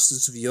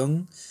 Bastards of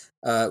Young,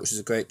 which is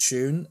a great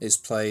tune, is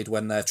played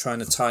when they're trying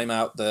to time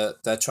out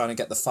they're trying to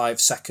get the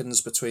 5 seconds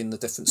between the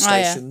different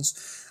stations.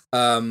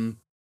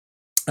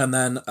 And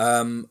then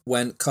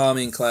when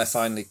Carmy and Claire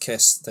finally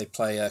kiss, they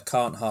play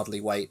Can't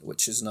Hardly Wait,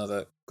 which is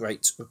another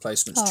great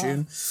Replacements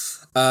tune.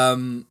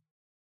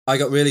 I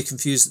got really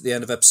confused at the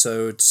end of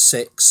episode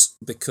 6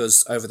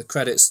 because over the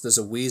credits there's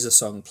a Weezer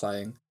song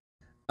playing.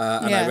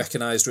 And I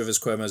recognised Rivers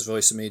Cuomo's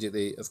voice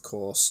immediately, of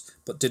course,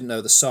 but didn't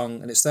know the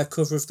song. And it's their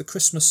cover of the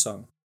Christmas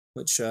song,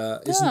 which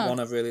isn't one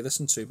I've really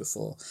listened to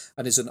before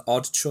and is an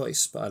odd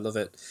choice, but I love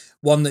it.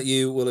 One that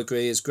you will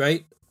agree is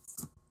great,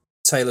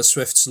 Taylor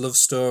Swift's love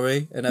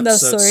story in No,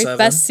 episode sorry, 7.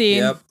 best scene.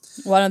 Yep.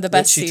 One of the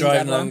best Richie scenes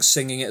driving ever. along,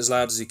 singing it as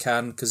loud as he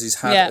can because he's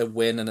had Yeah. a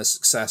win and a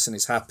success and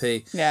he's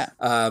happy. Yeah.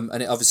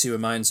 And it obviously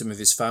reminds him of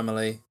his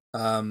family.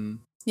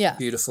 Yeah.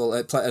 Beautiful.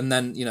 And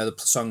then, the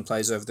song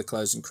plays over the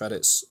closing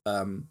credits.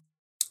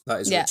 That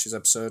is Yeah. Rich's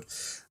episode.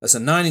 There's a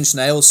 9 Inch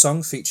Nails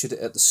song featured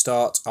at the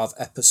start of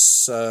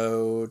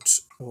episode...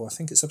 I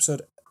think it's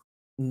episode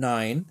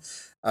 9.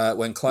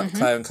 When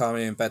Claire and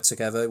Carmen are in bed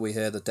together, we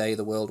hear The Day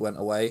the World Went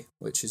Away,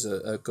 which is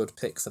a good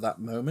pick for that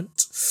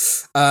moment.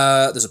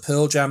 There's a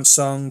Pearl Jam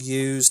song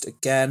used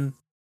again.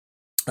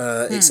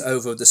 It's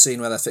over the scene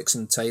where they're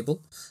fixing the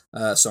table.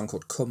 A song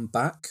called Come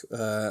Back.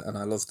 And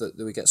I love that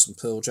we get some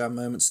Pearl Jam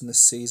moments in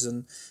this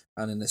season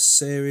and in this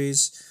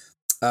series.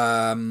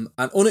 And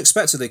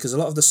unexpectedly, because a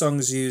lot of the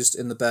songs used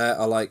in The Bear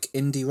are like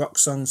indie rock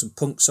songs and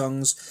punk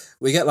songs,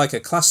 we get like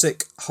a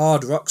classic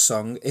hard rock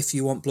song, If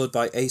You Want Blood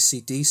by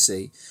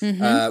AC/DC,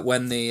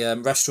 when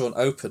the restaurant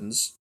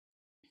opens.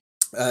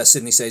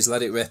 Sydney says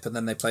Let It Rip, and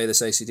then they play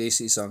this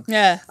AC/DC song.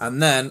 Yeah.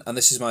 And then, and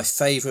this is my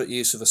favourite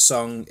use of a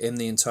song in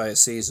the entire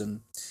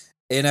season,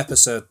 in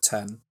episode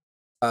 10,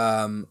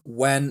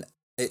 when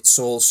it's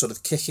all sort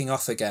of kicking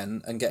off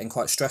again and getting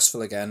quite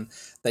stressful again,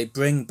 they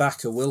bring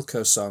back a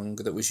Wilco song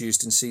that was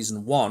used in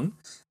season 1,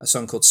 a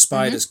song called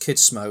Spider's Kid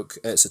Smoke.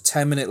 It's a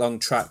 10-minute long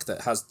track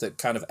that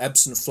kind of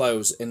ebbs and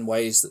flows in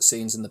ways that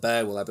scenes in The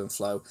Bear will ebb and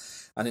flow.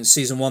 And in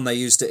season 1, they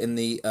used it in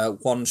the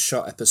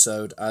one-shot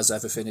episode as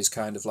everything is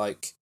kind of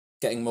like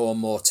getting more and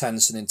more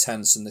tense and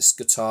intense, and this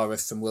guitar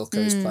riff from Wilco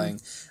is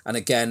playing. And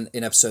again,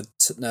 in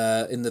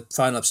the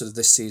final episode of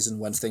this season,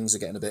 when things are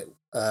getting a bit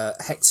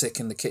hectic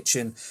in the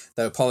kitchen,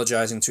 they're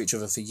apologising to each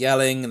other for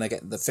yelling, and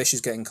the fish is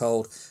getting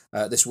cold.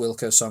 This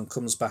Wilco song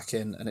comes back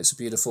in, and it's a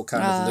beautiful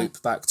kind of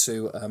loop back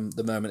to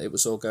the moment it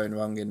was all going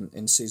wrong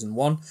in season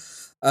 1.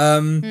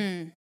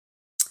 And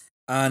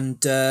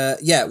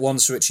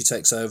once Richie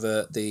takes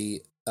over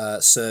the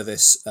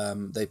service,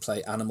 they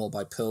play Animal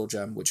by Pearl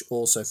Jam, which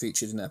also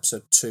featured in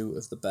episode 2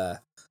 of The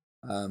Bear,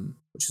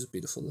 which is a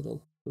beautiful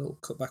little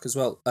cutback as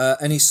well.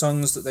 Any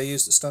songs that they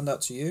used that stand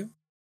out to you?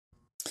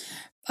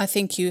 I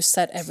think you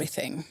said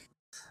everything.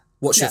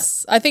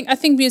 What's I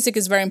think music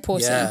is very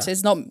important. Yeah.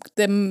 It's not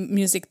the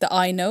music that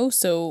I know,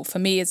 so for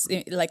me, it's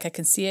like I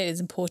can see it is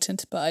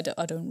important, but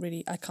I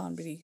can't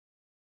really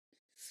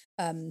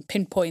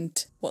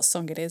pinpoint what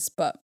song it is,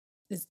 but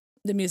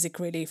the music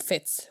really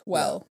fits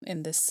well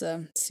in this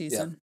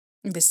season,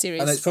 in this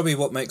series. And it's probably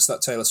what makes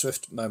that Taylor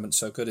Swift moment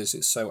so good, is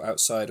it's so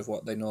outside of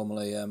what they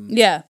normally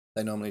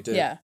do.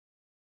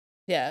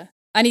 Yeah.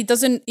 And he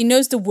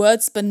knows the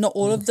words, but not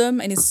all of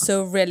them, and it's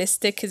so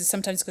realistic because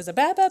sometimes it goes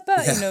ba ba ba.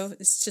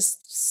 It's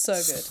just so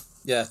good.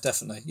 Yeah,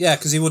 definitely. Yeah,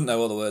 because he wouldn't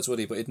know all the words, would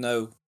he? But he'd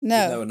know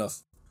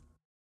enough.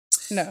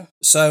 No.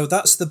 So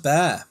that's The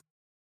Bear.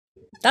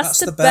 That's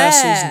the Bear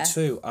season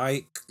 2.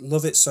 I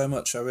love it so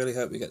much. I really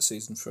hope we get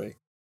season 3.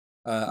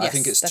 I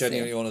think it's definitely.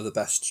 genuinely one of the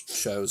best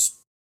shows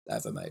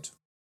ever made.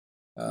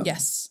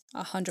 Yes,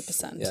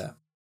 100%. Yeah.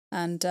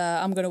 And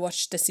I'm going to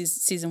watch the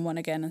season 1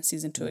 again and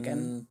season 2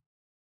 again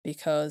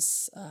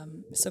because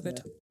it's so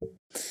good.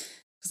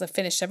 Because I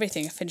finished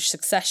everything. I finished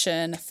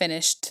Succession. I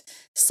finished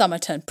Summer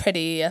Turned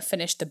Pretty. I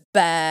finished The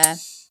Bear.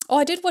 Oh,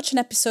 I did watch an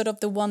episode of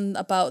the one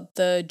about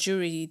the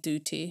jury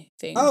duty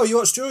thing. Oh, you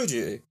watched Jury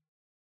Duty?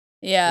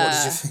 Yeah. What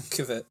did you think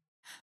of it?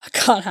 I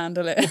can't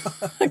handle it.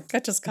 I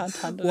just can't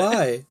handle it.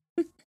 Why?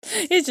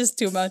 It's just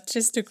too much.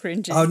 It's too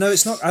cringy. Oh, no,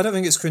 it's not. I don't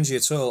think it's cringy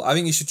at all. I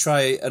think you should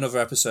try another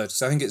episode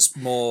because I think it's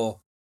more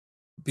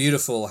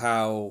beautiful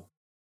how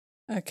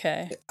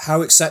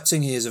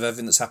accepting he is of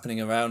everything that's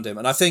happening around him.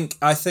 And I think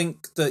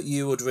that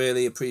you would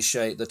really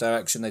appreciate the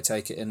direction they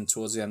take it in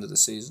towards the end of the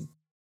season.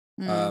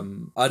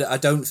 I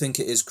don't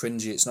think it is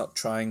cringy. It's not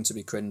trying to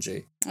be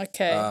cringy.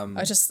 Okay. I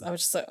was just like,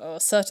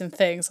 certain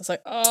things. I was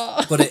like,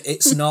 oh. But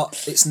it's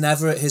not. It's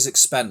never at his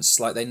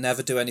expense. Like they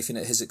never do anything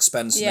at his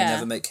expense, and they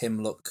never make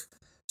him look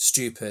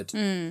stupid.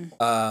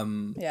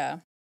 Yeah.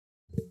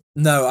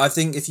 No, I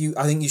think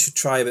you should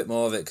try a bit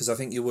more of it because I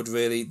think you would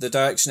really. The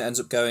direction it ends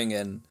up going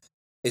in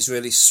is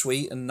really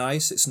sweet and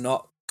nice. It's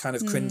not kind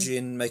of cringy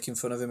and making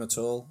fun of him at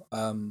all.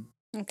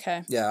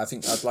 Okay. Yeah, I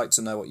think I'd like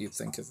to know what you'd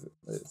think of it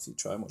if you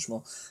try much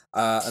more.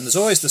 And there's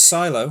always the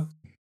Silo.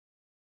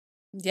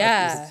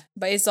 Yeah,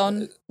 but it's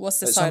on. What's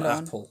the Silo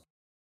on Apple.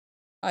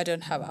 I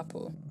don't have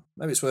Apple.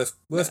 Maybe it's worth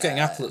getting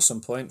Apple at some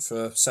point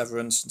for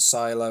Severance and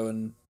Silo,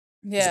 and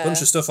there's a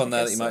bunch of stuff on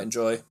there that you might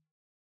enjoy.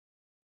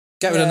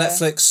 Get rid of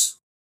Netflix.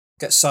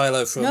 Get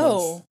Silo for a month.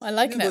 No, I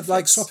like Netflix.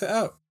 But swap it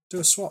out. Do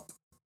a swap.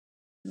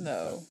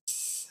 No.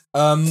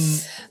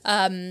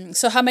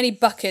 So how many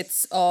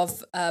buckets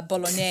of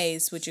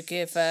bolognese would you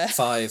give?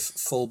 5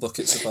 full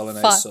buckets of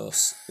bolognese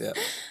sauce. Yeah.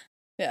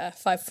 Yeah,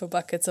 5 full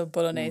buckets of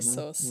bolognese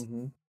sauce.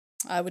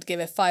 I would give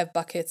it 5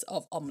 buckets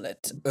of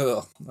omelette.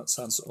 Oh, that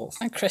sounds awful.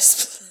 And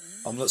crisps.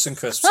 Omelettes and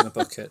crisps in a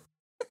bucket.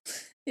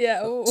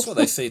 Yeah. Ooh. That's what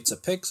they feed to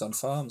pigs on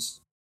farms.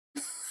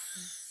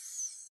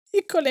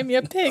 You call him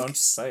your pig? I'm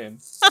just saying.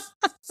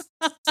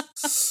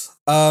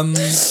 Oh.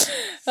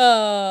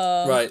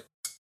 Right.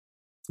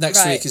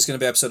 Next week is going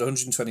to be episode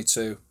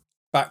 122.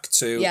 back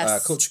to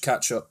Yes. Culture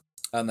Catch Up.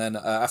 And then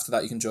after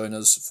that, you can join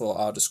us for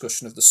our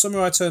discussion of The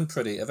Summer I Turned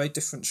Pretty, a very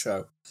different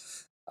show.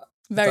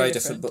 Very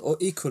different. But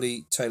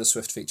equally Taylor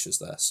Swift features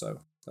there, so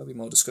there'll be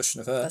more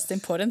discussion of her. That's the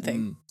important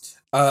thing.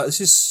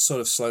 This is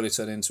sort of slowly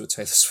turning into a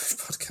Taylor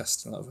Swift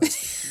podcast in a lot of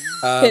ways.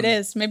 It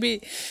is.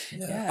 Maybe.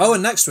 Yeah. Oh,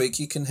 and next week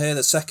you can hear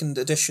the second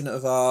edition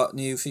of our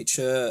new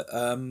feature,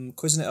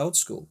 Quizzing It Old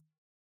School.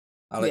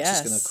 Alex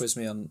is going to quiz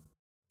me on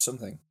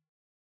something.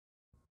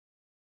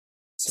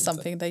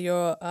 Something that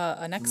you're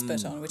an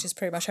expert on, which is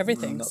pretty much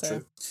everything. Not so.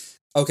 true.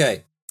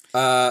 Okay.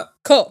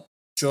 Cool.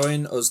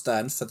 Join us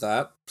then for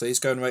that. Please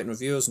go and rate and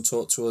review us and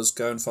talk to us.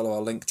 Go and follow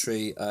our link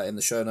tree in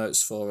the show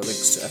notes for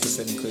links to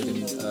everything, including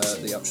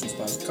the options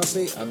bar for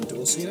coffee. And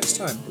we'll see you next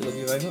time. We love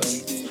you very much.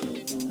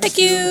 Thank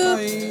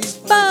you.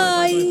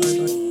 Bye. Bye.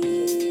 Bye.